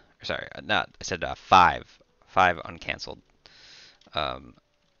 uncancelled. Sorry, not I said 5 uncancelled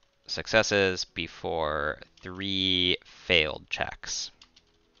successes before 3 failed checks.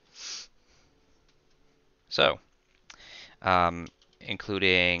 So,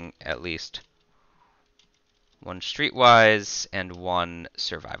 including at least 1 streetwise and 1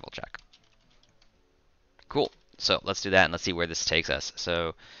 survival check. Cool. So let's do that and let's see where this takes us.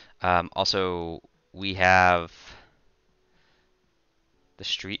 So, also we have the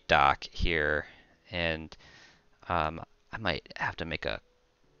street dock here, and I might have to make a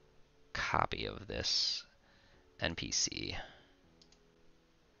copy of this NPC.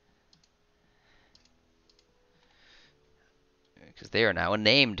 Because they are now a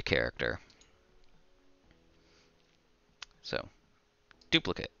named character. So,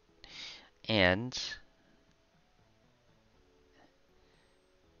 duplicate. And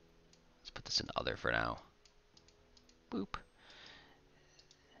let's put this in other for now. Boop.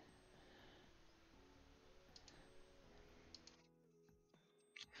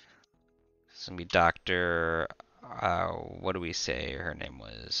 This is going to be Dr. What do we say? Her name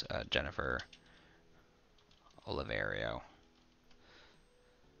was Jennifer Oliveirio.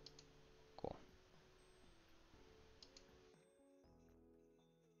 Cool.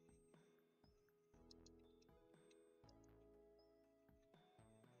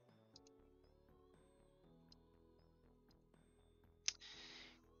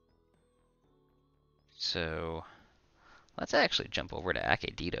 So let's actually jump over to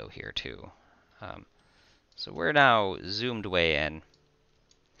Akedido here too. So we're now zoomed way in.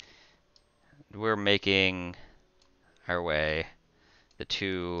 We're making our way, the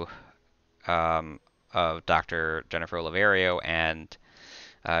two of Dr. Jennifer Oliveirio and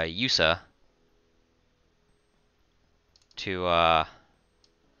Yusa, to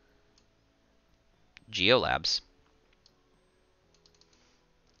Geo Labs.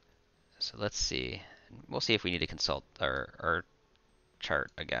 So let's see. We'll see if we need to consult our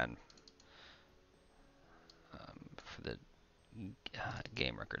chart again for the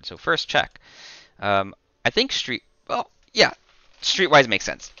game record. So first check. I think well, yeah, streetwise makes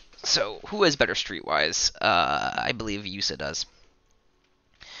sense. So who has better streetwise? I believe Yusa does.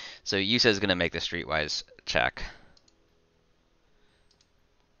 So Yusa is going to make the streetwise check.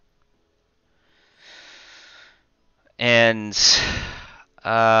 And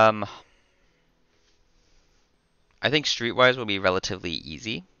I think streetwise will be relatively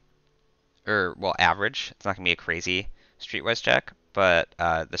easy. Or, well, average. It's not going to be a crazy streetwise check, but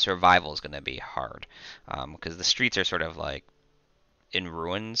the survival is going to be hard. Because the streets are sort of like in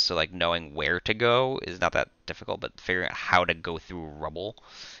ruins, so like knowing where to go is not that difficult, but figuring out how to go through rubble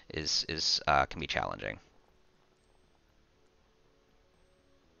is can be challenging.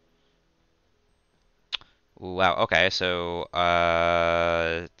 Ooh, wow. Okay, so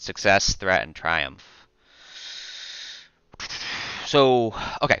success, threat, and triumph. So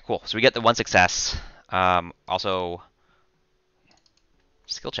okay, cool. So we get the one success. Also,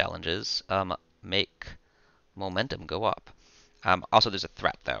 skill challenges make momentum go up. Also, there's a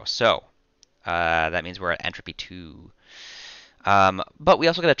threat though, so that means we're at entropy 2. But we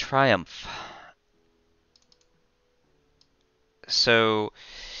also get a triumph. So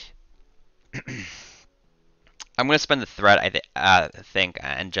I'm going to spend the threat, I think,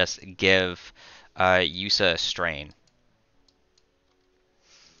 and just give Yusa a strain.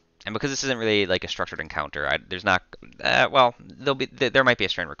 And because this isn't really like a structured encounter, there's not. Well, there might be a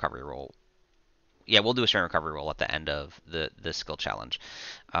strain recovery roll. Yeah, we'll do a strain recovery roll at the end of the skill challenge.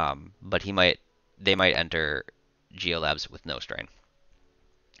 But they might enter Geo Labs with no strain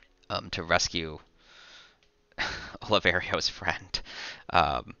to rescue Oliveirio's friend.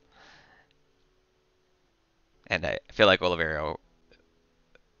 Um, and I feel like Oliveirio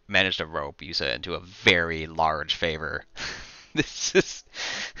managed to rope Yusa into a very large favor. This has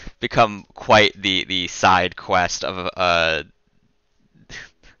become quite the side quest of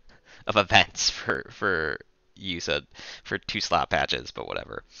events for Yusa for 2 slot patches, but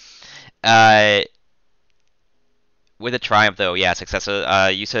whatever. Uh, with a triumph though, yeah, success.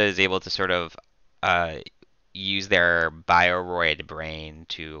 Yusa is able to sort of uh, use their bioroid brain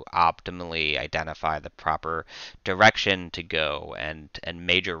to optimally identify the proper direction to go and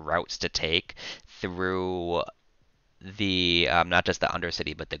major routes to take through the not just the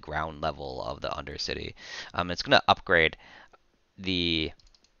undercity but the ground level of the undercity. It's going to upgrade the,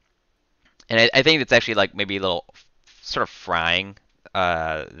 and I think it's actually like maybe a little sort of frying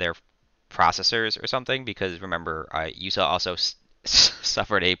their processors or something, because remember Yusa also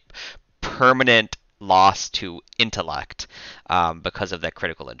suffered a permanent loss to intellect because of that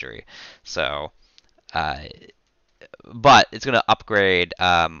critical injury. So, uh, but it's going to upgrade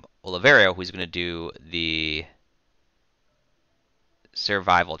Oliveirio, who's going to do the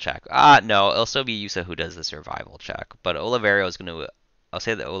survival check. No, it'll still be Yusa who does the survival check, but Oliveirio is going to. I'll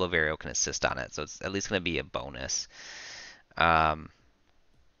say that Oliveirio can assist on it, so it's at least going to be a bonus. Um,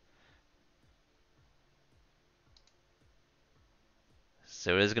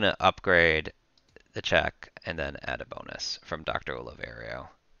 so it is going to upgrade the check and then add a bonus from Dr. Oliveirio.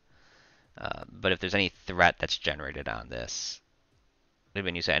 But if there's any threat that's generated on this,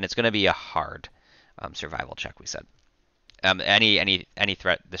 and it's going to be a hard survival check, we said. Any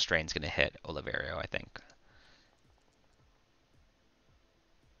threat, the strain's going to hit Oliveirio, I think.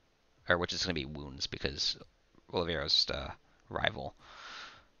 Or which is going to be wounds, because Oliveirio's just a rival.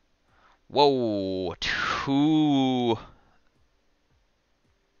 Whoa, 2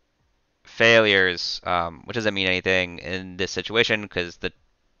 failures, which doesn't mean anything in this situation because the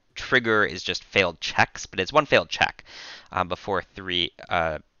trigger is just failed checks, but it's 1 failed check before 3.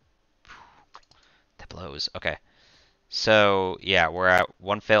 That blows. Okay. So, yeah, we're at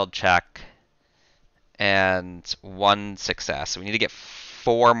 1 failed check and 1 success. So we need to get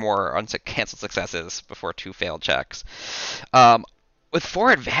 4 more uncanceled successes before 2 failed checks. With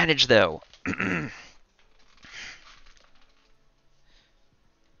 4 advantage, though.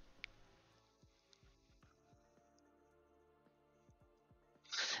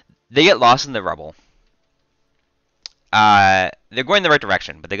 They get lost in the rubble. They're going the right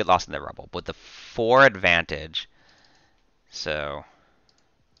direction, but they get lost in the rubble. With the 4 advantage, so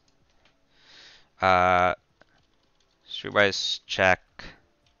streetwise check.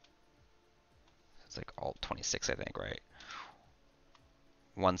 It's like alt 26, I think, right?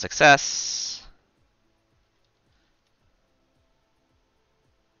 1 success.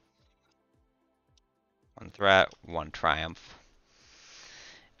 One threat, 1 triumph.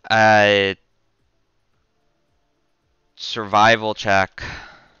 Survival check.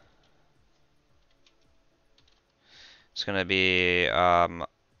 It's gonna be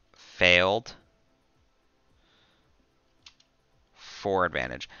failed 4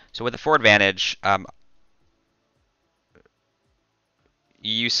 advantage. So with the 4 advantage,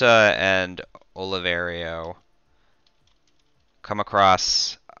 Yusa and Oliveirio come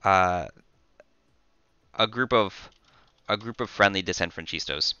across a group of friendly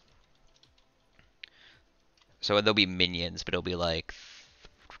disenfrancistos. So they'll be minions, but it'll be like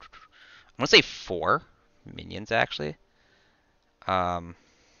I want to say 4 minions actually. Um,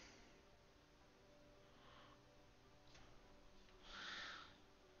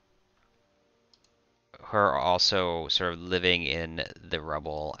 who are also sort of living in the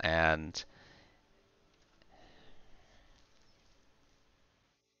rubble and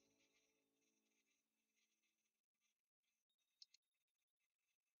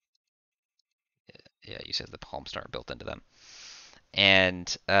yeah, you said the palm star built into them. And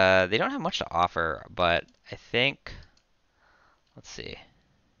they don't have much to offer, but I think let's see,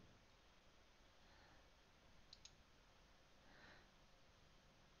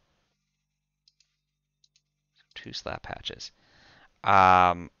 2 slap patches.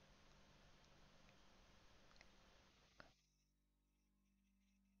 Um,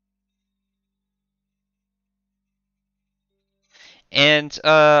 and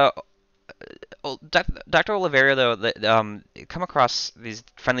Dr. Oliveira, though, come across these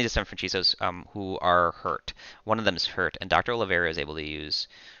friendly disenfranchistos who are hurt. One of them is hurt, and Dr. Oliveira is able to use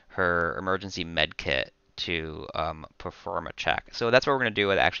her emergency med kit to perform a check. So that's what we're going to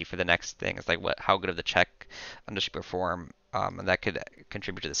do actually for the next thing. It's like how good of the check does she perform, and that could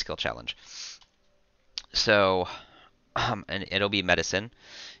contribute to the skill challenge. So, and it'll be medicine.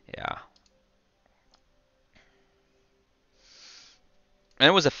 Yeah. And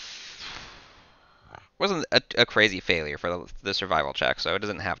it wasn't a crazy failure for the survival check, so it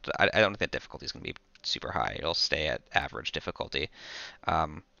doesn't have to. I don't think the difficulty is going to be super high. It'll stay at average difficulty,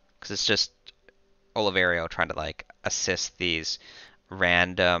 because it's just Oliverio trying to like assist these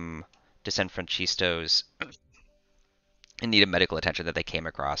random disenfranchistos in need of medical attention that they came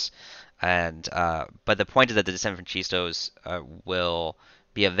across, and but the point is that the disenfranchistos will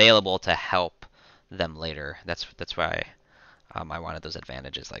be available to help them later. That's why I wanted those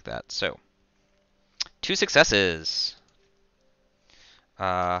advantages like that. So 2 successes.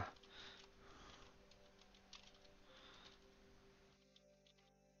 Uh,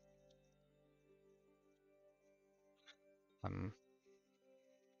 um,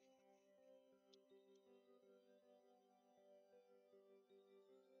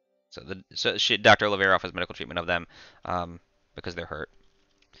 Dr. Oliveira offers medical treatment of them because they're hurt.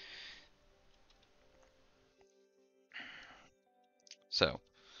 So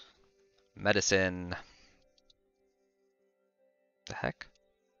medicine. The heck?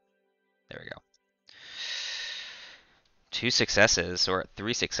 There we go. 2 successes or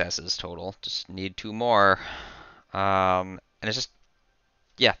 3 successes total. Just need 2 more. And it's just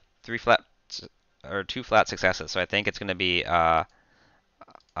yeah, 3 flat or 2 flat successes. So I think it's going to be um,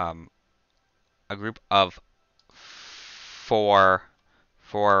 a group of 4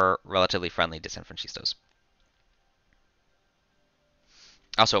 relatively friendly disenfranchistos.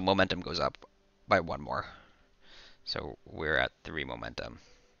 Also, momentum goes up by 1 more. So we're at 3 momentum.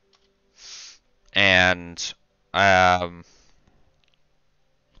 And um,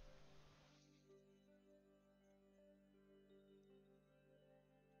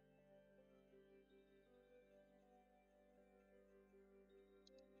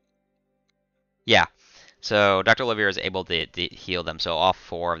 yeah, so Dr. Olivier is able to heal them. So all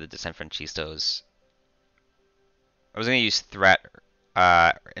 4 of the disenfranchistos. I was going to use threat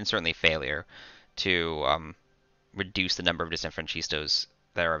and certainly failure to reduce the number of disenfranchistos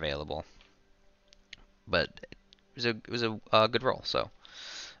that are available. But it was a good roll. So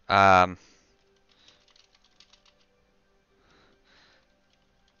um,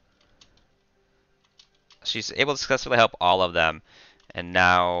 she's able to successfully help all of them, and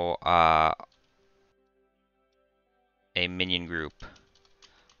now a minion group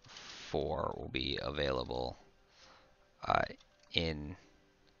 4 will be available uh, in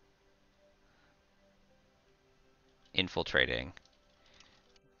infiltrating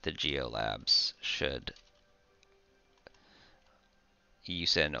the Geo Labs should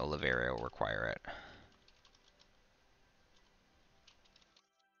Yusa and Oliveirio require it.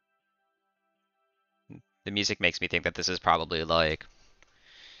 The music makes me think that this is probably like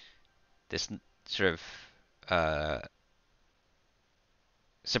this sort of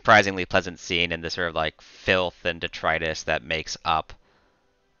surprisingly pleasant scene in this sort of like filth and detritus that makes up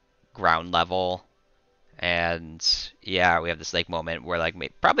ground level. And yeah, we have this like moment where like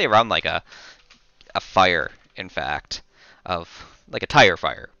probably around like a fire in fact, of like a tire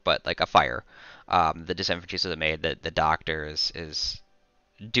fire, but like a fire. The disenfrancistos made that the doctor is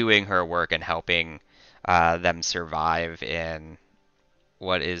doing her work and helping them survive in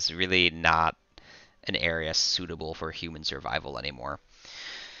what is really not an area suitable for human survival anymore.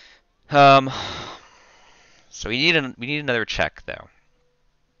 Um, so we need another check though.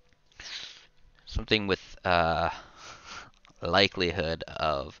 Something with likelihood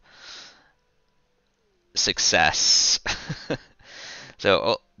of success.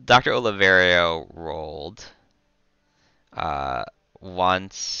 So Dr. Oliveirio rolled uh,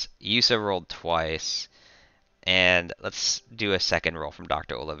 once, Yusa rolled twice, and let's do a second roll from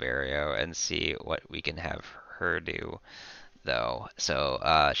Dr. Oliveirio and see what we can have her do, though.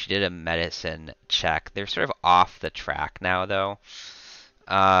 So she did a medicine check. They're sort of off the track now, though.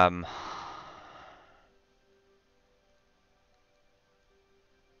 Um,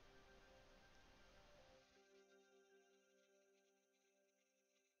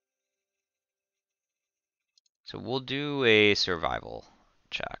 so we'll do a survival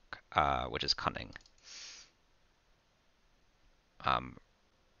check, which is cunning. Um,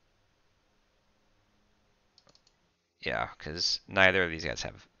 yeah, because neither of these guys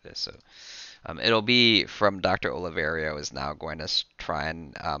have this, so it'll be from Dr. Oliveirio is now going to try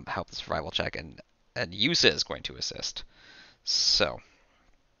and help the survival check, and Yusa is going to assist. So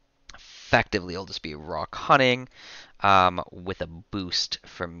effectively, it'll just be raw cunning with a boost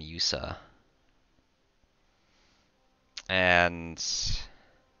from Yusa, and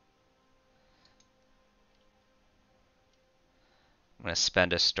I'm going to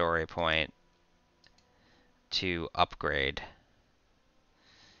spend a story point to upgrade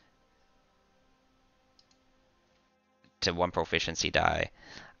to one proficiency die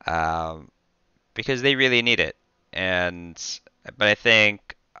because they really need it. And but I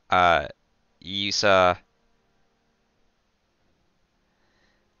think Yusa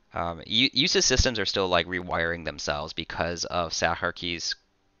Yusa systems are still like rewiring themselves because of Saharki's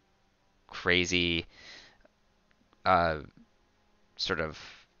crazy uh, sort of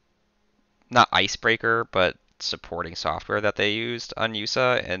not icebreaker but supporting software that they used on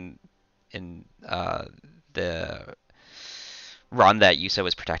Yusa and in the run that Yusa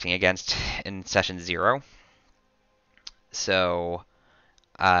was protecting against in session 0. So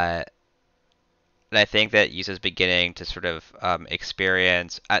uh, I think that Yusa's beginning to sort of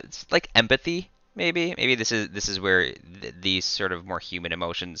experience it's like empathy. Maybe this is where these sort of more human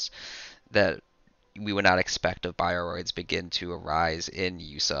emotions that we would not expect of bioroids begin to arise in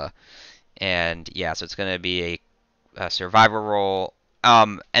Yusa. And yeah, so it's going to be a survivor role,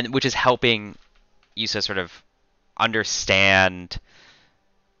 and which is helping Yusa sort of understand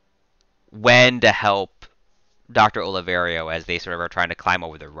when to help Dr. Oliveirio as they sort of are trying to climb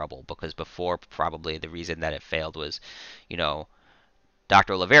over the rubble. Because before, probably the reason that it failed was, you know,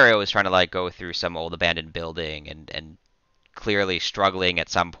 Dr. Oliveirio was trying to like go through some old abandoned building and clearly struggling at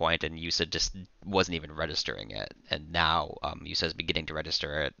some point, and Yusa just wasn't even registering it. And now Yusa is beginning to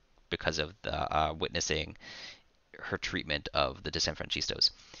register it because of the witnessing her treatment of the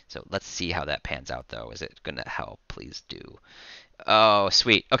disenfrancistos. So let's see how that pans out, though. Is it going to help? Please do. Oh,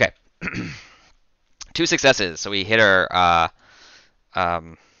 sweet. Okay. 2 successes. So we hit our.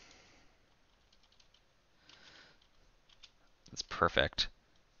 Um, that's perfect.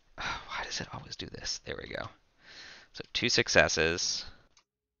 Why does it always do this? There we go. So 2 successes,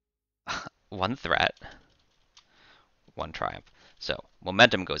 1 threat, 1 triumph. So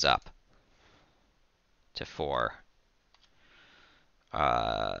momentum goes up to 4.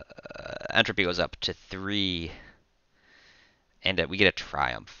 Entropy goes up to 3, and we get a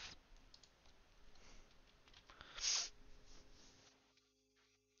triumph.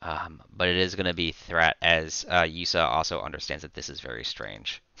 But it is going to be threat as Yusa also understands that this is very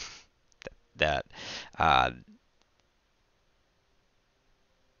strange. that uh,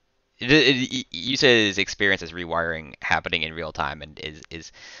 Yusa's experience is rewiring happening in real time and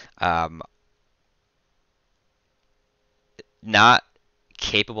is um, not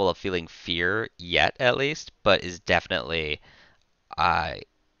capable of feeling fear yet, at least, but is definitely uh,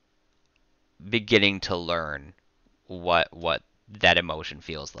 beginning to learn what that emotion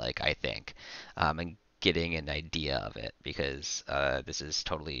feels like, I think, and getting an idea of it because this is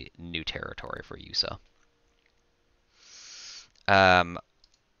totally new territory for Yusa. Um,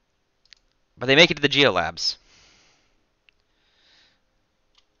 but they make it to the Geo Labs.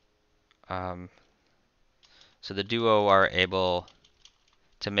 Um, so the duo are able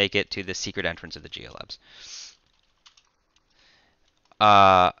to make it to the secret entrance of the Geo Labs.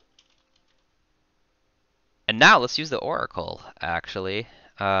 Uh, and now let's use the Oracle, actually,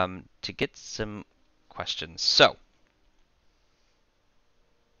 to get some questions. So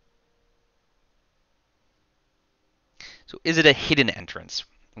is it a hidden entrance?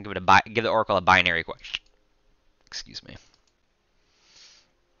 I'll give the oracle a binary question. Excuse me.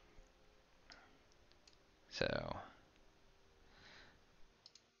 So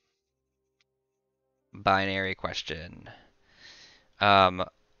binary question. Um,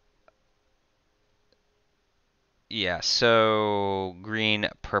 yeah, so green,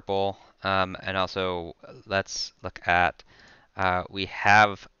 purple, and also let's look at, we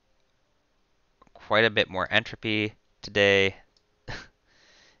have quite a bit more entropy today,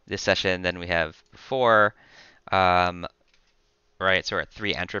 this session, than we have before. Right, so we're at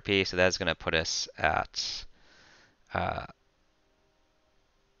 3 entropy, so that's going to put us at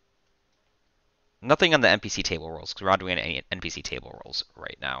nothing on the NPC table rolls, because we're not doing any NPC table rolls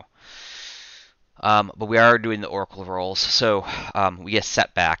right now. But we are doing the Oracle rolls, so we get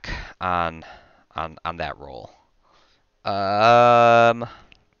set back on that roll. But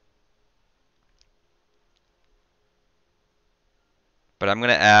I'm going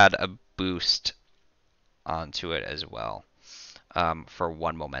to add a boost onto it as well, for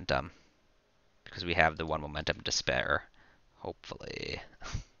 1 momentum, because we have the 1 momentum to spare, hopefully.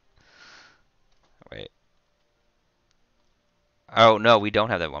 Wait. Oh, no, we don't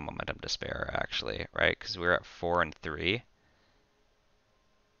have that 1 momentum to spare, actually, right? Because we're at 4 and 3.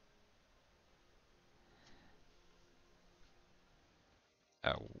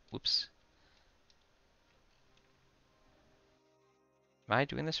 Oh, whoops. Am I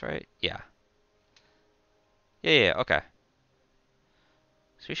doing this right? Yeah. Yeah, okay.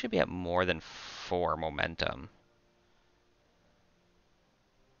 So we should be at more than 4 momentum.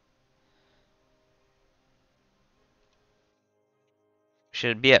 We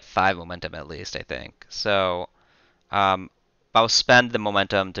should be at 5 momentum at least, I think. So I'll spend the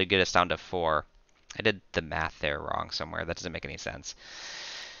momentum to get us down to 4. I did the math there wrong somewhere. That doesn't make any sense.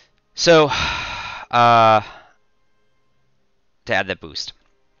 So, to add that boost.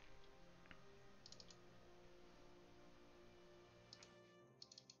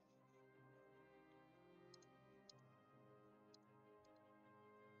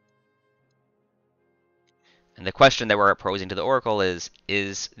 And the question that we're posing to the Oracle is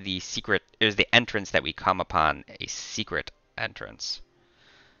the entrance that we come upon a secret entrance?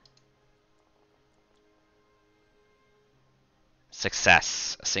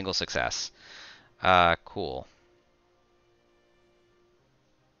 Success. A single success. Cool.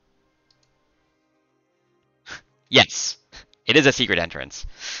 Yes. It is a secret entrance.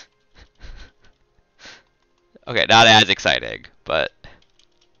 Okay, not as exciting, but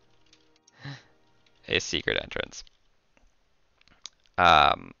a secret entrance.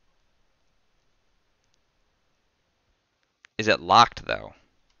 Um, is it locked though?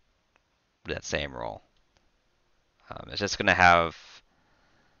 That same roll. It's just gonna have,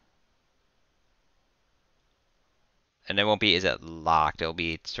 and it won't be. Is it locked? It'll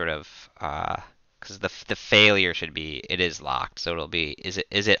be sort of, because the failure should be it is locked. So it'll be is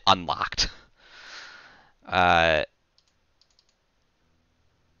it unlocked? Uh,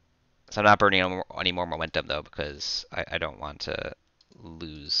 so I'm not burning any more momentum though because I don't want to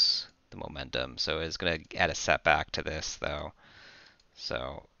lose the momentum. So it's gonna add a setback to this though.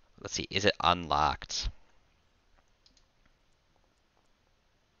 So let's see. Is it unlocked?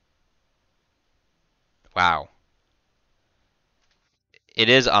 Wow. It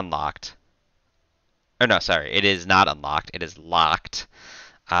is unlocked. Oh no, sorry. It is not unlocked. It is locked.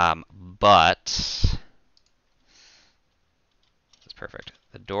 But that's perfect.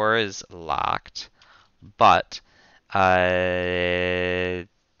 The door is locked, but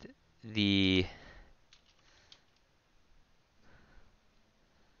the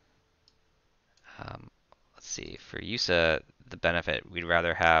let's see, for Yusa, the benefit we'd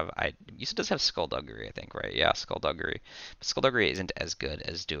rather have. Yusa does have skullduggery, I think, right? Yeah, skullduggery. But skullduggery isn't as good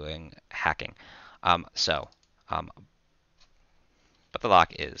as doing hacking. So, um, but the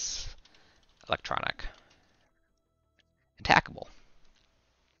lock is electronic and hackable.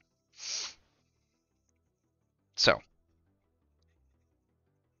 So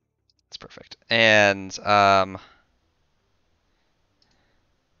it's perfect. And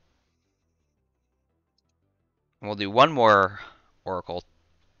we'll do one more Oracle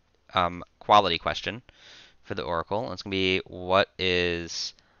quality question for the Oracle. And it's going to be what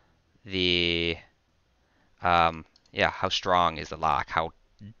is the, yeah, how strong is the lock? How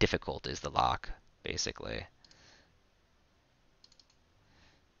difficult is the lock, basically?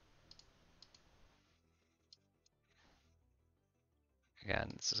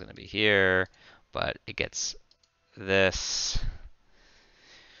 Again, this is going to be here, but it gets this.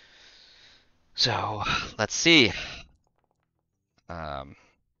 So let's see. Um,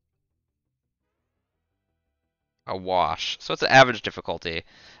 a wash. So it's an average difficulty,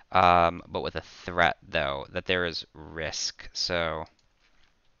 but with a threat though that there is risk. So,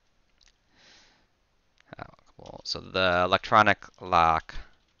 well, so the electronic lock,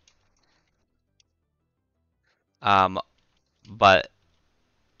 um, but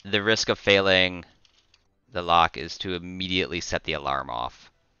the risk of failing the lock is to immediately set the alarm off,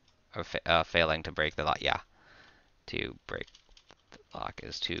 or failing to break the lock. Yeah, to break the lock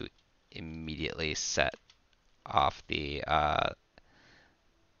is to immediately set off the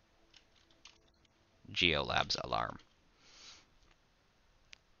Geo Labs alarm.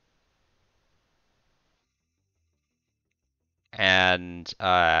 And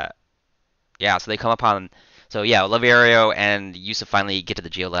yeah, so they come upon. So yeah, Oliveirio and Yusa finally get to the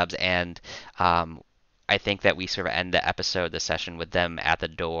Geo Labs, and um, I think that we sort of end the episode, the session with them at the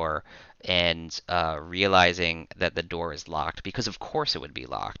door, and realizing that the door is locked because of course it would be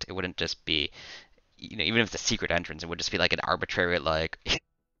locked. It wouldn't just be, even if it's a secret entrance, it would just be like an arbitrary like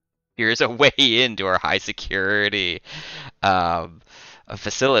here's a way into our high security um,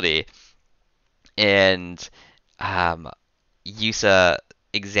 facility, and um, Yusa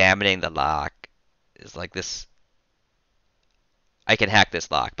examining the lock is like this. I can hack this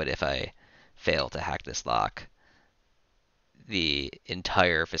lock, but if I fail to hack this lock, the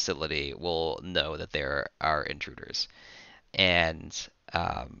entire facility will know that there are intruders, and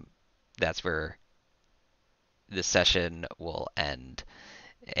um, that's where the session will end,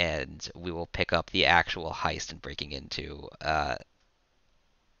 and we will pick up the actual heist and breaking into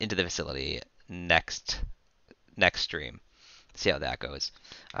the facility next stream. See how that goes,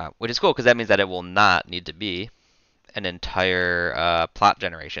 which is cool because that means that it will not need to be an entire plot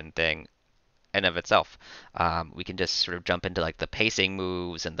generation thing in of itself. We can just sort of jump into like the pacing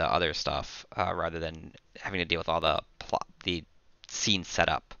moves and the other stuff rather than having to deal with all the scene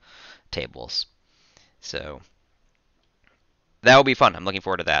setup tables. So that will be fun. I'm looking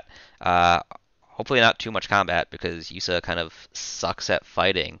forward to that. Hopefully not too much combat because Yusa kind of sucks at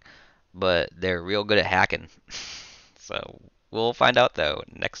fighting, but they're real good at hacking. So we'll find out though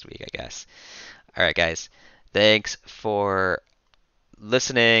next week, I guess. All right, guys. Thanks for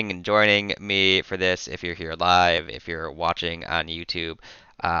listening and joining me for this. If you're here live, if you're watching on YouTube,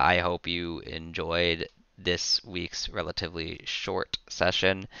 I hope you enjoyed this week's relatively short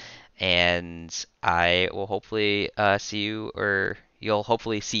session. And I will hopefully see you, or you'll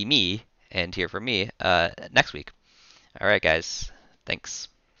hopefully see me and hear from me next week. All right, guys. Thanks.